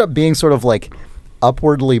ended up being sort of like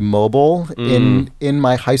upwardly mobile in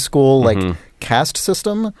my high school like caste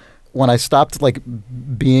system when I stopped like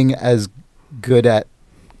being as good at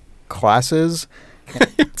classes.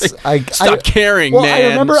 Stop caring, well, man. I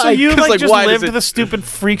remember So you like just why does lived the stupid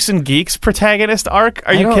Freaks and Geeks protagonist arc?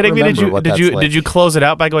 Are I you don't kidding me? Did remember you what did that's you like. did you close it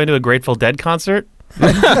out by going to a Grateful Dead concert?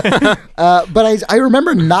 But I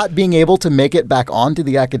remember not being able to make it back onto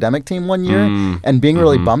the academic team one year and being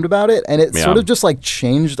really bummed about it. And it sort of just like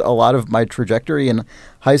changed a lot of my trajectory in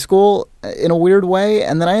high school in a weird way.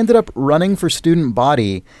 And then I ended up running for student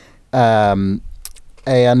body. And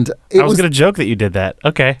I was going to joke that you did that.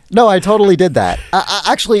 Okay. No, I totally did that.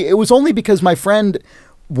 Actually, it was only because my friend,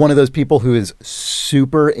 one of those people who is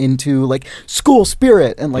super into like school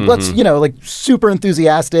spirit and like let's like super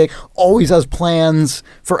enthusiastic, always has plans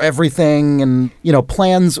for everything, and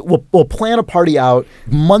plans will plan a party out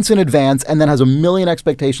months in advance and then has a million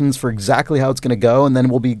expectations for exactly how it's going to go, and then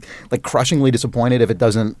we'll be like crushingly disappointed if it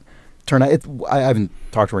doesn't turn out. I haven't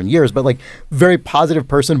talked to her in years, but like very positive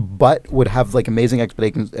person, but would have like amazing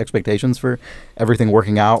expectations for everything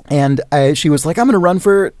working out. And she was like, I'm going to run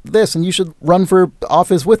for this and you should run for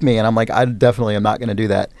office with me. And I'm like, I definitely am not going to do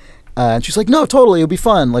that. And she's like, no, totally. It'll be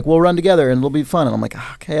fun. Like, we'll run together and it'll be fun. And I'm like,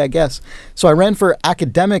 okay, I guess. So I ran for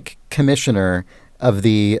academic commissioner of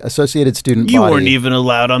the Associated Student You Body. weren't even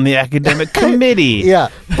allowed on the academic committee. Yeah,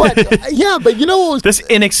 but you know what was This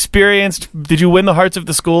inexperienced. Did you win the hearts of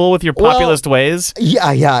the school with your populist ways? Yeah,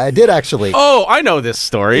 I did actually. Oh, I know this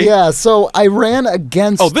story. Yeah, so I ran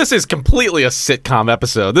against. Oh, this is completely a sitcom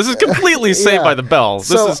episode. This is completely Saved Yeah. by the Bells.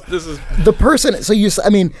 So- This is the person. So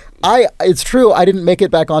it's true. I didn't make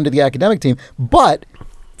it back onto the academic team, but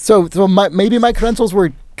maybe my credentials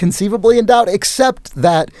were conceivably in doubt, except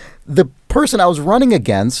that the person I was running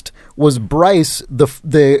against was Bryce,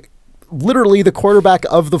 the literally the quarterback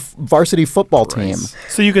of the varsity football team.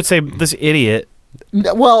 So you could say this idiot.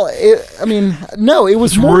 Well, no, it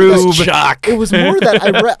was more Rube. that, it was more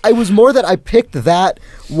that I was more that I picked that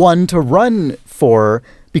one to run for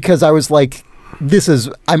because I was like,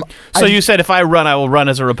 You said if I run, I will run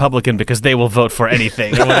as a Republican because they will vote for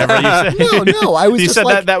anything or whatever you said. No, I was You just said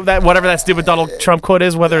like, that whatever that stupid Donald Trump quote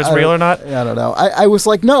is, whether it's real or not. I don't know. I was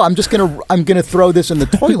like, no, I'm gonna throw this in the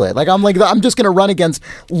toilet. I'm just gonna run against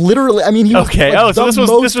literally. I mean, he was Okay. like, So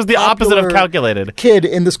the this was the opposite of most calculated. kid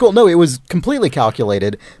in the school. No, it was completely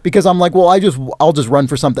calculated because I'm like, well, I'll just run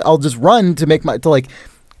for something. I'll just run to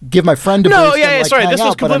give my friend a boost. Sorry. This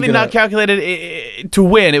was completely not calculated to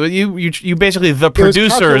win. It was you basically the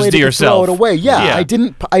producers to yourself. Throw it away. Yeah. I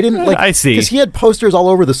didn't like. I see. Because he had posters all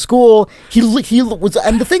over the school. He was,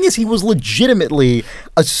 and the thing is, he was legitimately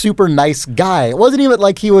a super nice guy. It wasn't even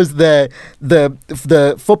like he was the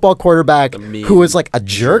football quarterback who was like a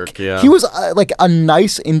jerk. Yeah. He was like a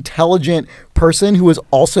nice, intelligent person who was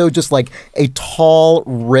also just like a tall,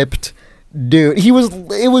 ripped dude. It was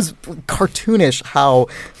cartoonish how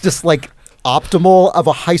just like optimal of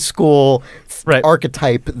a high school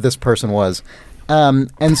archetype this person was.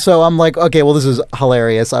 And so I'm like, okay, well, this is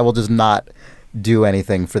hilarious. I will just not do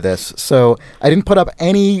anything for this. So I didn't put up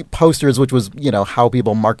any posters, which was, how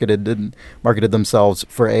people marketed themselves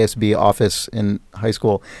for ASB office in high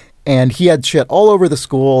school. And he had shit all over the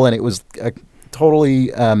school, and it was a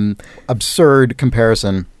totally absurd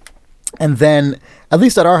comparison. And then, at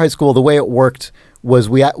least at our high school, the way it worked was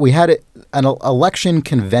we had an election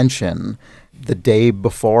convention the day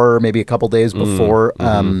before, maybe a couple days before.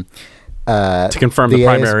 To confirm the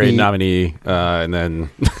primary nominee, and then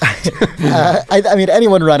I mean,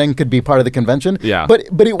 anyone running could be part of the convention. Yeah, but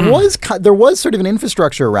it was there was sort of an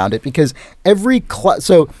infrastructure around it because every class.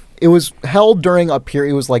 So it was held during a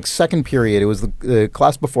period. It was like second period. It was the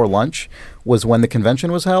class before lunch was when the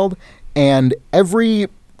convention was held, and every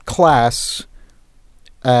class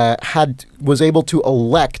was able to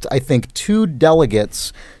elect, I think, 2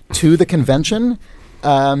 delegates to the convention.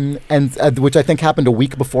 And which I think happened a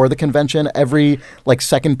week before the convention. Every like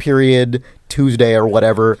second period Tuesday or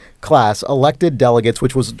whatever class elected delegates,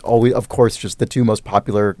 which was always, of course, just the 2 most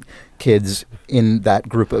popular kids in that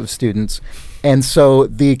group of students. And so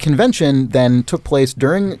the convention then took place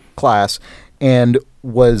during class and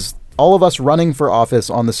was all of us running for office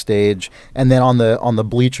on the stage, and then on the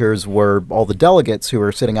bleachers were all the delegates who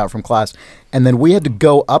were sitting out from class, and then we had to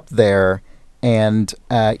go up there. And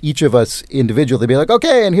each of us individually be like,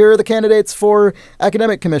 okay, and here are the candidates for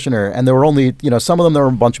academic commissioner. And there were only, some of them, there were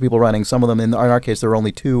a bunch of people running. Some of them, in our case, there were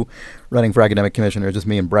only 2 running for academic commissioner, just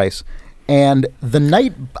me and Bryce. And the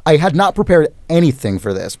night, I had not prepared anything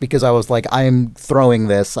for this because I was like, I'm throwing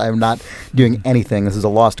this. I'm not doing anything. This is a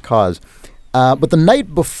lost cause. But the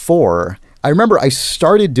night before, I remember I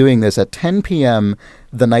started doing this at 10 p.m.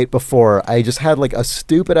 the night before. I just had like a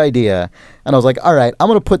stupid idea, and I was like, all right, I'm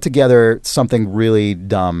going to put together something really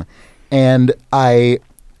dumb. And I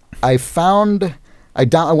went on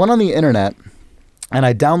the internet and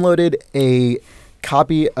I downloaded a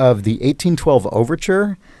copy of the 1812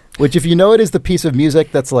 Overture, which, if you know it, is the piece of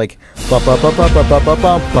music that's like and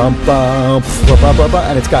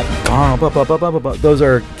it's got those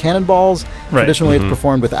are cannonballs. Right. Traditionally, it's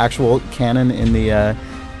performed with actual cannon in the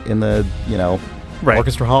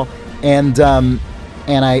orchestra hall. And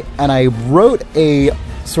I wrote a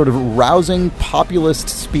sort of rousing populist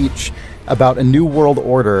speech about a new world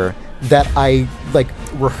order that I like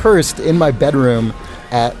rehearsed in my bedroom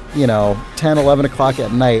at 10, 11 o'clock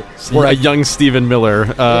at night. Where a young Stephen Miller,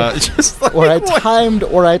 just like, where I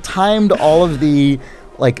timed all of the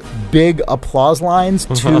like big applause lines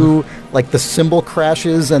to like the cymbal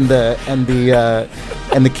crashes and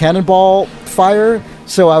the cannonball fire.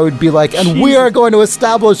 So I would be like, and we are going to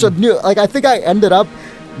establish a new. Like I think I ended up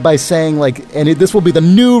by saying like, and this will be the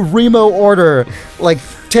new Remo order, like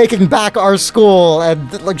taking back our school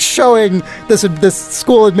and like showing this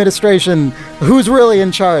school administration who's really in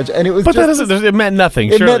charge. And it was, but it meant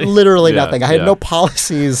nothing. It meant literally nothing. I had no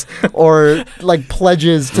policies or like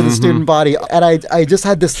pledges to the student body, and I just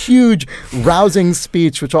had this huge rousing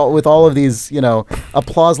speech, with all of these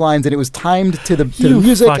applause lines, and it was timed to the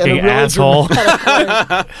music. Fucking and a really asshole.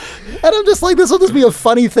 And I'm just like, this will just be a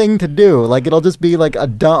funny thing to do. Like it'll just be like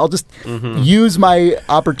I'll just use my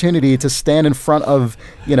opportunity to stand in front of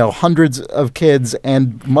hundreds of kids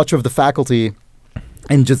and much of the faculty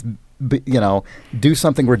and just do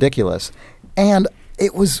something ridiculous. And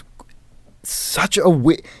it was such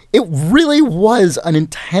it really was an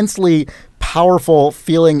intensely powerful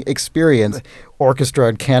feeling experience. Orchestra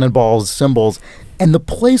and cannonballs, cymbals, and the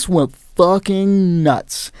place went fucking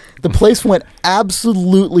nuts. The place went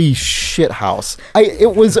absolutely shithouse.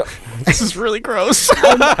 This is really gross.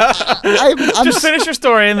 I'm just finish your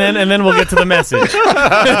story and then we'll get to the message.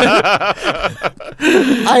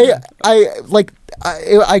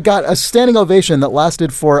 I got a standing ovation that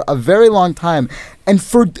lasted for a very long time, and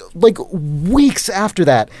for like weeks after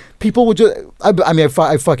that, people would just.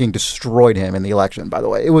 I fucking destroyed him in the election. By the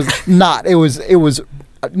way, it was not. It was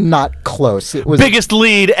not close. It was biggest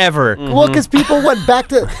lead ever. Well, because people went back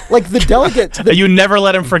to like the delegate. You never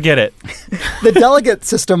let him forget it. The delegate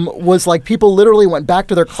system was like people literally went back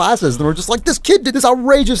to their classes and were just like, this kid did this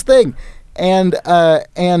outrageous thing. and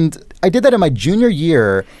I did that in my junior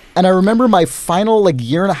year, and I remember my final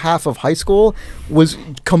year and a half of high school was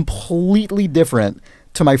completely different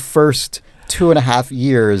to my first 2.5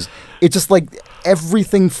 years. It just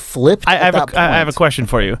everything flipped. I have a question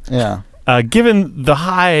for you. Yeah. Given the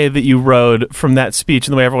high that you rode from that speech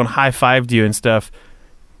and the way everyone high-fived you and stuff,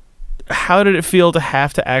 how did it feel to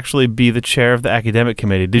have to actually be the chair of the academic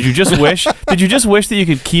committee? Did you just wish? Did you just wish that you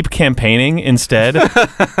could keep campaigning instead? I'm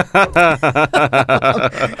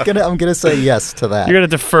gonna say yes to that. You're gonna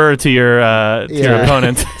defer to your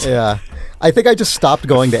opponent. Yeah. I think I just stopped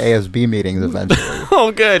going to ASB meetings eventually.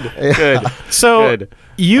 Oh, good. Good. So good.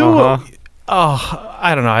 You. Oh,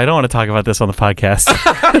 I don't know. I don't want to talk about this on the podcast.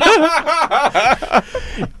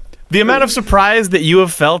 The amount of surprise that you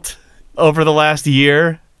have felt over the last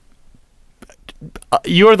year.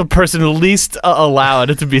 You're the person least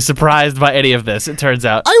allowed to be surprised by any of this, it turns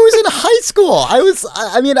out. I was in high school.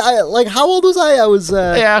 How old was I? I was...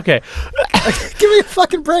 Yeah, okay. Give me a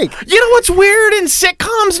fucking break. You know what's weird? In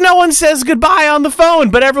sitcoms, no one says goodbye on the phone,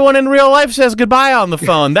 but everyone in real life says goodbye on the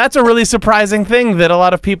phone. That's a really surprising thing that a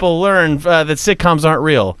lot of people learn, that sitcoms aren't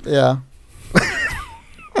real. Yeah.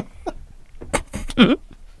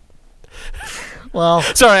 Well,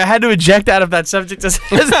 sorry, I had to eject out of that subject as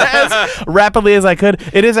rapidly as I could.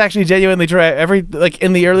 It is actually genuinely true.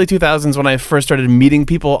 In the early 2000s when I first started meeting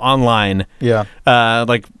people online, yeah,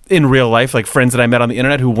 in real life, friends that I met on the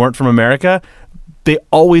internet who weren't from America, they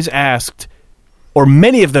always asked, or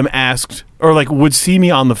many of them asked, or would see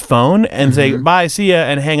me on the phone and say bye, see ya,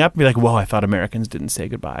 and hang up and be like, "Whoa, I thought Americans didn't say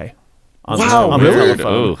goodbye on the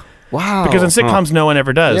telephone." Wow. Because in sitcoms, no one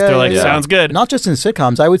ever does. They're like, sounds good. Not just in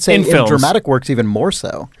sitcoms. I would say in dramatic works even more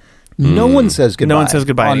so. No one says goodbye. No one says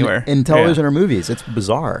goodbye anywhere. In television or movies. It's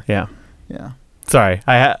bizarre. Yeah. Yeah. Sorry.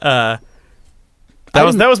 That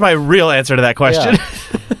was my real answer to that question.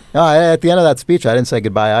 Yeah. No, at the end of that speech, I didn't say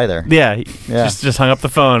goodbye either. Yeah. Just hung up the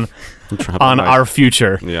phone on our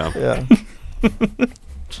future. Yeah.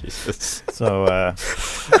 Jesus. So,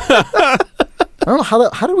 I don't know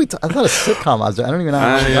how did we? I thought a sitcom. I don't even know.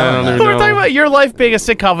 I don't even know. We're talking about your life being a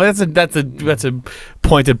sitcom. That's a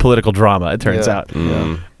pointed political drama. It turns out.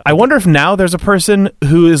 Yeah. I wonder if now there's a person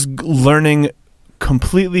who is learning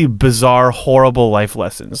completely bizarre, horrible life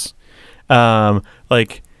lessons. There are.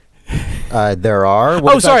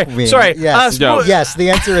 What sorry. Yes. Yes. The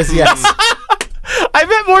answer is yes. I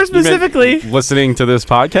meant more specifically. Listening to this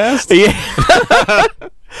podcast. Yeah.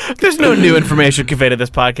 There's no new information conveyed in this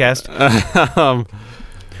podcast.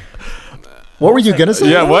 What were you gonna say?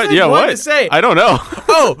 Yeah, what? Yeah, what? To say? I don't know.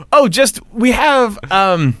 Just we have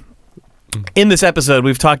in this episode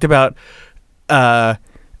we've talked about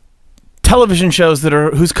television shows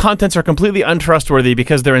whose contents are completely untrustworthy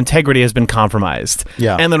because their integrity has been compromised.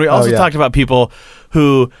 Yeah, and then we also talked about people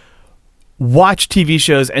who watch TV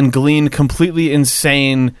shows and glean completely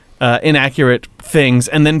insane. Inaccurate things,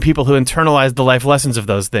 and then people who internalize the life lessons of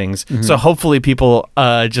those things. Mm-hmm. So hopefully people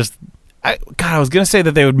I was going to say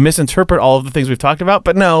that they would misinterpret all of the things we've talked about,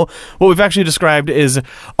 but no, what we've actually described is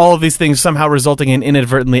all of these things somehow resulting in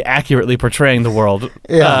inadvertently accurately portraying the world.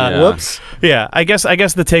 Whoops. Yeah, I guess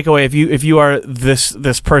the takeaway, if you are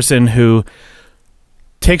this person who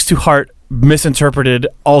takes to heart misinterpreted,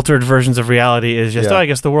 altered versions of reality, is just, I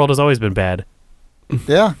guess the world has always been bad.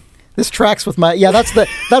 Yeah. This tracks with my that's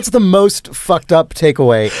the most fucked up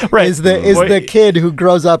takeaway. Right. Is the kid who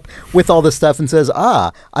grows up with all this stuff and says,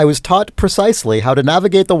 I was taught precisely how to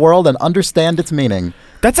navigate the world and understand its meaning.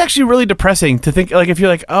 That's actually really depressing to think. If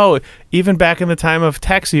you're even back in the time of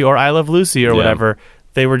Taxi or I Love Lucy or whatever,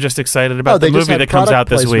 they were just excited about the movie that comes out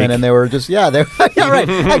this week, and they were just right.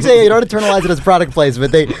 Actually, you don't internalize it as product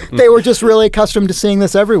placement. They were just really accustomed to seeing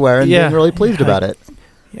this everywhere and being really pleased about it.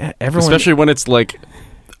 Yeah, everyone, especially when it's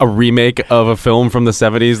a remake of a film from the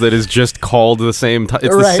 70s that is just called the same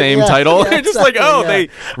the same title. Yeah, just they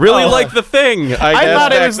really like the thing. I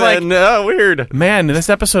thought it was weird. Man, this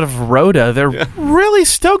episode of Rhoda, they're really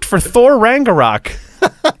stoked for Thor Ragnarok.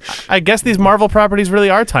 I guess these Marvel properties really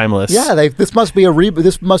are timeless. Yeah, this must be a reboot.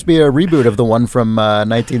 This must be a reboot of the one from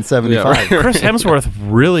 1975. Yeah, right. Chris Hemsworth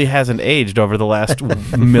really hasn't aged over the last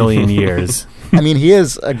million years. I mean, he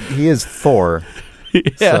is Thor.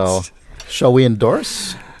 Yes. So, shall we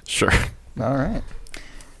endorse? Sure. All right.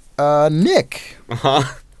 Nick. Uh-huh.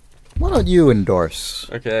 Why don't you endorse?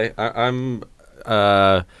 Okay. I'm.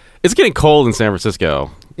 It's getting cold in San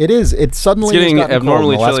Francisco. It is. It's getting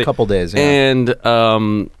abnormally cold in the chilly. last couple days. Yeah.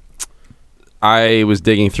 And I was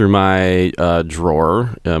digging through my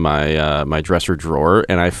drawer, my dresser drawer,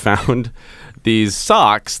 and I found these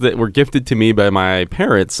socks that were gifted to me by my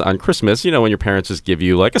parents on Christmas. You know, when your parents just give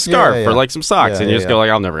you like a scarf or like some socks, and you just go like,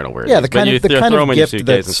 "I'm never gonna wear these." Yeah, the kind of gift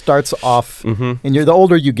that starts off, and the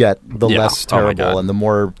older you get, the less terrible and the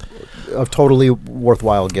more a totally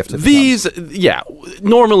worthwhile gift. These,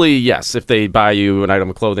 normally, yes. If they buy you an item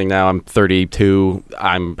of clothing now, I'm 32,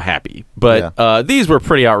 I'm happy. But these were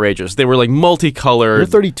pretty outrageous. They were like multicolored. You're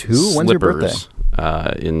 32? Slippers, when's your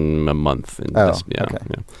birthday? In a month.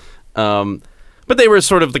 Okay. But they were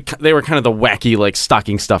kind of the wacky like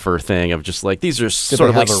stocking stuffer thing of just like these are sort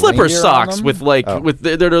of like slipper socks with like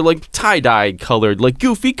they're like tie-dye colored, like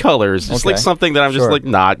goofy colors. It's like something that I'm just like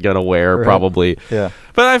not gonna wear probably. Yeah.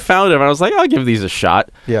 But I found them and I was like, I'll give these a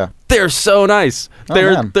shot. Yeah. They're so nice.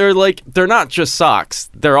 They're not just socks.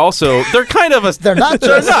 They're kind of a they're not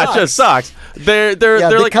just socks.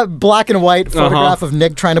 They're like a black and white photograph of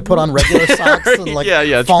Nick trying to put on regular socks and like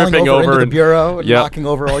falling over into the bureau and knocking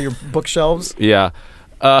over all your bookshelves. Yeah.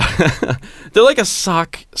 They're like a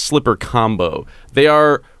sock slipper combo. They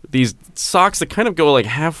are these socks that kind of go like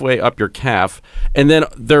halfway up your calf, and then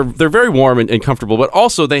they're very warm and comfortable, but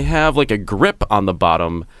also they have like a grip on the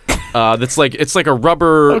bottom. That's like it's like a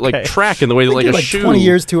rubber like track in the way that like a shoe. 20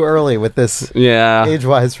 years too early with this. Yeah,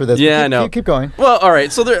 age-wise for this. Yeah, I know. Keep going. Well, all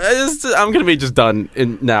right. So I'm gonna be just done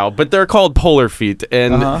now, but they're called Polar Feet,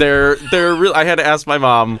 and they're real. I had to ask my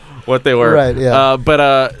mom what they were. Right. Yeah.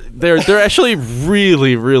 But they're actually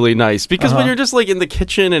really really nice because when you're just like in the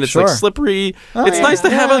kitchen and it's like slippery, it's nice to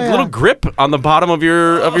have a little grip on the bottom of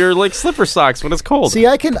your like slipper socks when it's cold. See,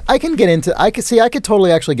 I could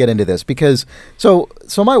totally actually get into this because so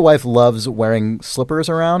my wife loves wearing slippers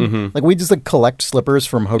around. Like we just like collect slippers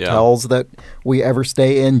from hotels that we ever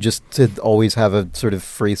stay in just to always have a sort of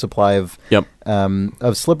free supply of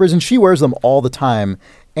slippers, and she wears them all the time.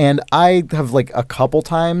 And I have like a couple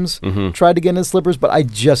times tried to get into slippers, but I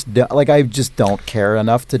just don't care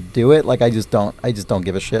enough to do it. Like I just don't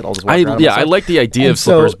give a shit. I'll just walk around. I like the idea of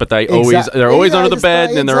slippers, but they're always under the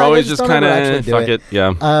bed and they're always just kind of fuck it.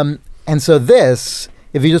 Yeah. And so this,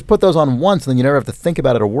 if you just put those on once, then you never have to think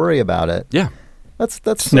about it or worry about it. Yeah.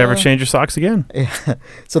 That's never change your socks again. Yeah.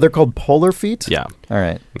 So they're called Polar Feet. Yeah. All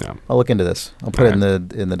right. Yeah. I'll look into this. I'll put it in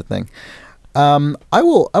the thing. I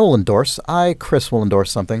will endorse. Chris will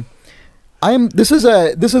endorse something. This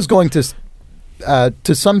is going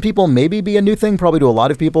to some people maybe be a new thing, probably to a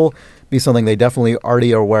lot of people be something they definitely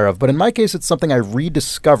already are aware of. But in my case, it's something I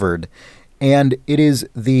rediscovered, and it is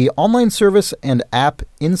the online service and app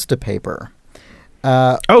Instapaper.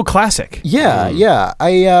 Classic. Yeah, yeah.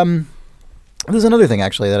 There's another thing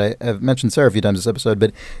actually that I've mentioned Sarah a few times this episode,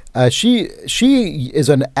 but she is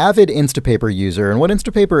an avid Instapaper user, and what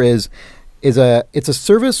Instapaper is it's a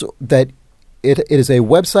service that it is a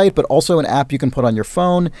website, but also an app you can put on your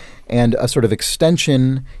phone and a sort of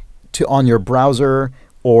extension on your browser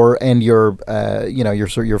and your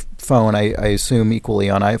phone. I assume equally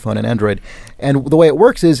on iPhone and Android. And the way it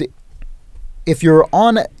works is, if you're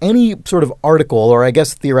on any sort of article, or I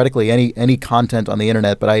guess theoretically any content on the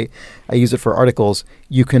internet, but I use it for articles,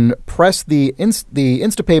 you can press the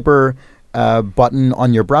Instapaper button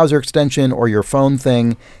on your browser extension or your phone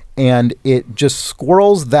thing, and it just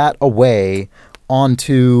squirrels that away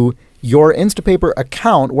onto your Instapaper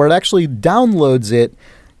account, where it actually downloads it.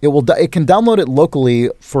 It can download it locally,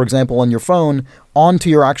 for example, on your phone onto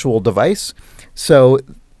your actual device. So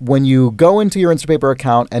when you go into your Instapaper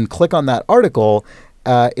account and click on that article,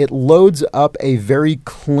 it loads up a very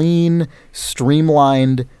clean,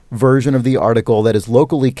 streamlined version of the article that is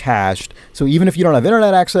locally cached. So even if you don't have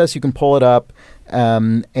internet access, you can pull it up,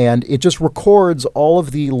 and it just records all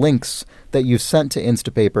of the links that you've sent to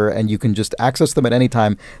Instapaper, and you can just access them at any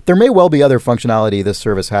time. There may well be other functionality this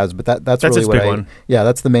service has, but that's really what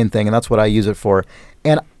that's the main thing, and that's what I use it for.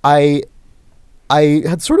 And I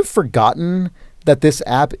had sort of forgotten that this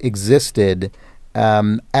app existed,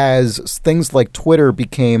 as things like Twitter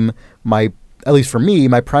became at least for me,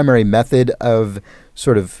 my primary method of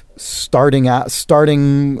sort of starting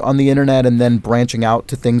on the internet and then branching out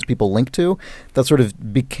to things people link to. That sort of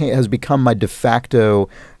has become my de facto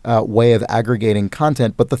way of aggregating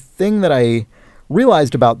content. But the thing that I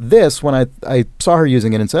realized about this when I saw her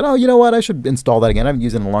using it and said, oh, you know what, I should install that again. I haven't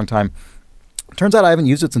used it in a long time. Turns out I haven't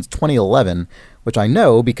used it since 2011, which I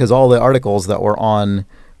know because all the articles that were on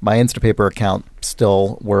my Instapaper account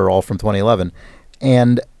still were all from 2011.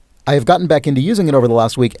 And I have gotten back into using it over the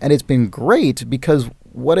last week, and it's been great because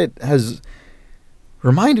what it has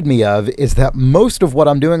reminded me of is that most of what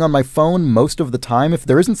I'm doing on my phone most of the time, if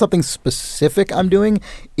there isn't something specific I'm doing,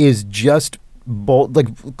 is just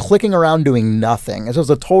clicking around doing nothing. It's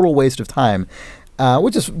just a total waste of time,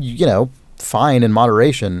 which is, fine in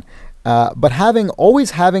moderation. But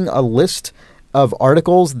always having a list of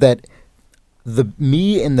articles that the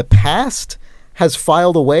me in the past has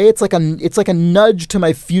filed away, it's like a nudge to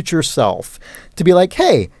my future self to be like,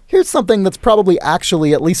 hey, here's something that's probably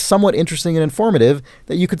actually at least somewhat interesting and informative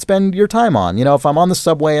that you could spend your time on. You know, if I'm on the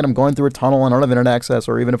subway and I'm going through a tunnel and I don't have internet access,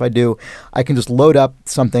 or even if I do, I can just load up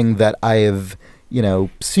something that I have,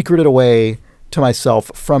 secreted away to myself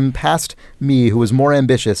from past me who was more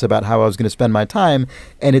ambitious about how I was going to spend my time.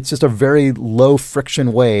 And it's just a very low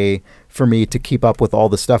friction way for me to keep up with all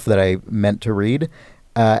the stuff that I meant to read.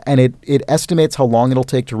 And it estimates how long it'll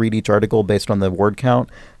take to read each article based on the word count,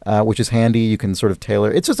 which is handy. You can sort of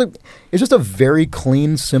tailor. It's just a very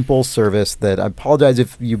clean, simple service that I apologize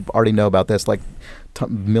if you already know about this, like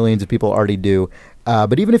millions of people already do.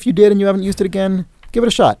 But even if you did and you haven't used it again, give it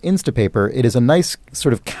a shot. Instapaper. It is a nice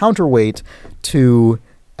sort of counterweight to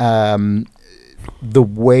the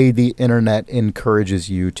way the internet encourages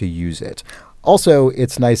you to use it. Also,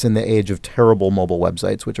 it's nice in the age of terrible mobile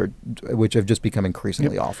websites, which have just become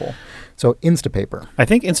increasingly awful. So, Instapaper. I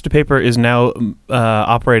think Instapaper is now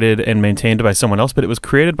operated and maintained by someone else, but it was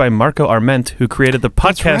created by Marco Arment, who created the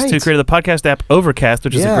podcast, who created the podcast app Overcast,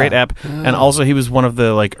 which is a great app, and also he was one of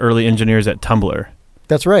the early engineers at Tumblr.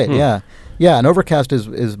 That's right. Yeah, and Overcast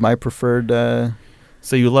is my preferred.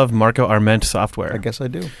 So you love Marco Arment software? I guess I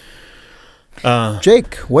do.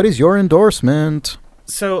 Jake, what is your endorsement?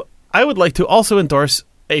 So I would like to also endorse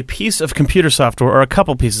a piece of computer software, or a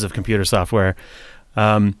couple pieces of computer software.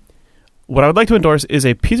 What I would like to endorse is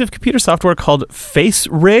a piece of computer software called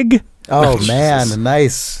FaceRig. Oh man,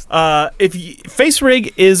 nice.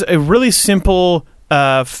 FaceRig is a really simple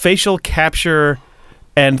facial capture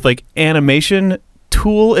and animation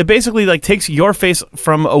tool. It basically takes your face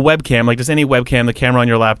from a webcam, like just any webcam, the camera on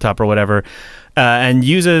your laptop or whatever, and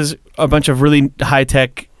uses a bunch of really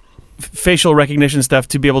high-tech facial recognition stuff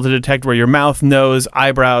to be able to detect where your mouth, nose,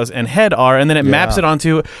 eyebrows, and head are, and then it maps it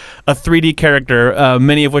onto a 3D character,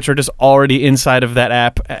 many of which are just already inside of that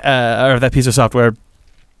app or that piece of software,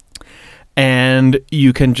 and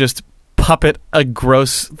you can just puppet a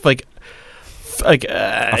gross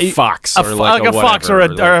a fox, or a fox, or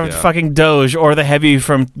a fucking Doge, or the Heavy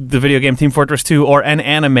from the video game Team Fortress 2, or an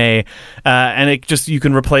anime, and you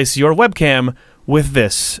can replace your webcam with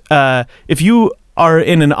this. If you are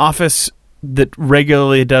in an office that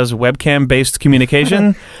regularly does webcam-based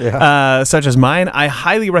communication, such as mine, I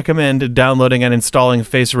highly recommend downloading and installing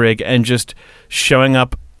FaceRig and just showing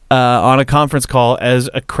up on a conference call as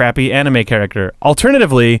a crappy anime character.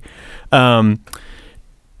 Alternatively,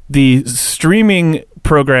 the streaming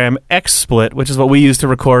program XSplit, which is what we use to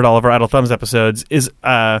record all of our Idle Thumbs episodes, is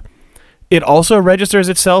it also registers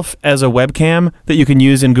itself as a webcam that you can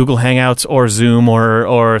use in Google Hangouts or Zoom or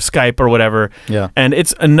Skype or whatever. Yeah. And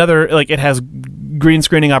it's another, it has green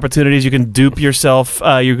screening opportunities. You can dupe yourself.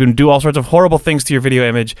 You can do all sorts of horrible things to your video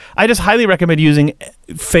image. I just highly recommend using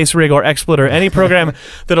FaceRig or XSplit or any program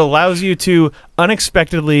that allows you to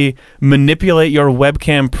unexpectedly manipulate your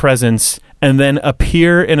webcam presence and then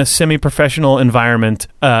appear in a semi-professional environment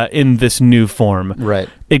in this new form. Right.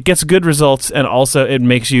 It gets good results, and also it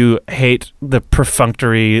makes you hate the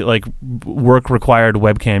perfunctory, work-required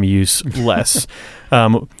webcam use less.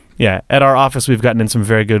 At our office, we've gotten in some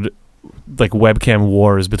very good webcam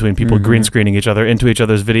wars between people green screening each other into each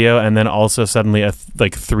other's video, and then also suddenly a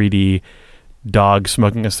 3D dog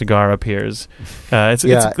smoking a cigar appears. That's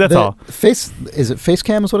all. Is it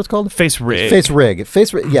Facecam is what it's called? FaceRig.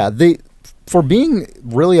 FaceRig. Yeah. For being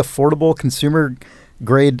really affordable consumer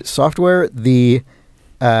grade software, the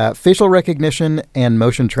facial recognition and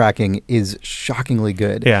motion tracking is shockingly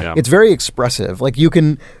good. Yeah. It's very expressive. You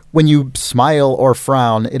can, when you smile or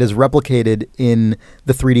frown, it is replicated in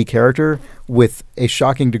the 3D character with a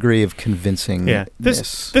shocking degree of convincingness. Yeah.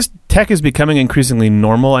 This tech is becoming increasingly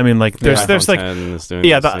normal. I mean, there's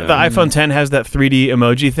the iPhone 10 has that 3D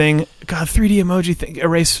emoji thing. God, 3D emoji thing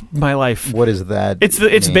erase my life. What is that?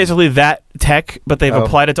 It's basically that tech, but they've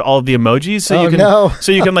applied it to all of the emojis, so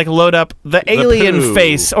you can load up the alien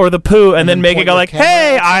face or the poo, and then make it go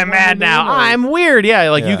 "Hey, I'm mad now. I'm weird."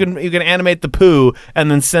 Yeah, you can animate the poo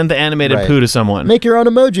and then send the animated poo to someone. Make your own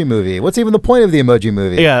emoji movie. What's even the point of the emoji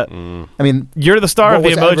movie? Yeah. I mean, you're the star of the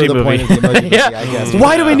emoji movie. Point of the emoji movie, I guess.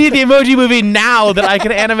 Why do we need the emoji movie now that I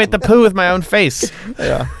can animate the poo with my own face?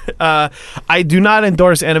 Yeah. I do not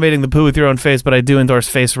endorse animating the poo with your own face, but I do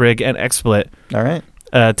endorse FaceRig and XSplit. All right.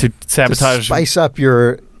 To sabotage, to spice up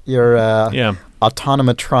your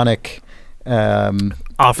autonomatronic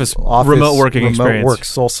office remote working experience. Work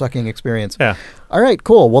soul sucking experience. Yeah. All right.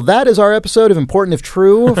 Cool. Well, that is our episode of Important If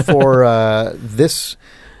True for this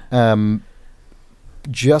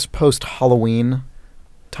just post Halloween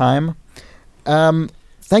time.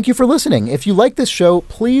 Thank you for listening. If you like this show,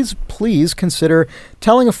 please consider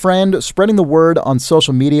telling a friend, spreading the word on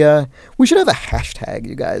social media. We should have a hashtag,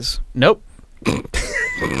 you guys. Nope.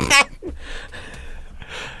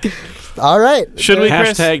 All right. Should we,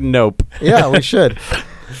 Chris? Hashtag nope. Yeah, we should.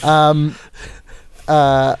 Well,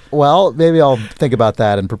 maybe I'll think about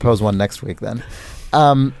that and propose one next week then.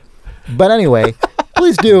 But anyway,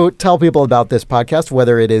 please do tell people about this podcast,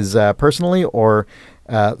 whether it is personally or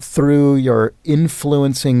through your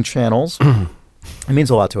influencing channels. It means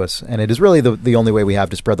a lot to us, and it is really the only way we have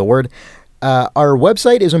to spread the word. Our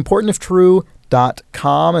website is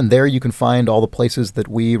importantiftrue.com, and there you can find all the places that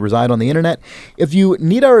we reside on the internet. If you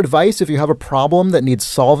need our advice, if you have a problem that needs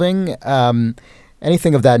solving,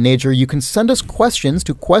 anything of that nature, you can send us questions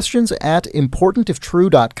to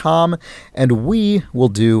questions@importantiftrue.com, and we will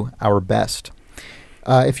do our best.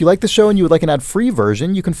 If you like the show and you would like an ad-free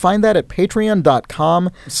version, you can find that at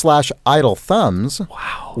patreon.com/idlethumbs.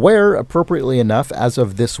 Wow. Where, appropriately enough, as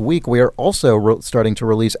of this week, we are also starting to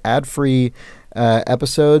release ad-free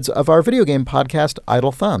episodes of our video game podcast,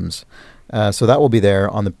 Idle Thumbs. So that will be there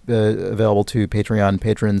on the available to Patreon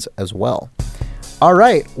patrons as well. All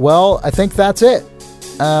right. Well, I think that's it.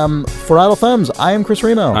 For Idle Thumbs, I am Chris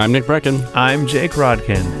Remo. I'm Nick Brecken. I'm Jake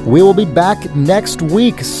Rodkin. We will be back next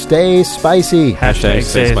week. Stay spicy. Hashtag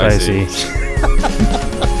stay spicy.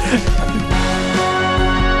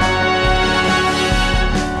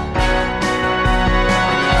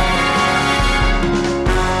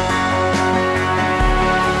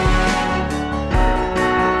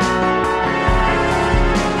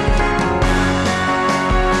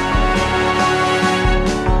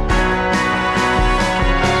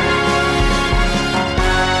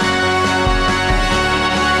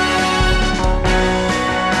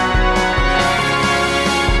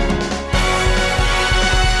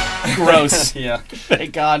 Gross. Yeah.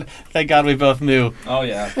 Thank God we both knew. Oh,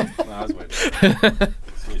 yeah. I was waiting.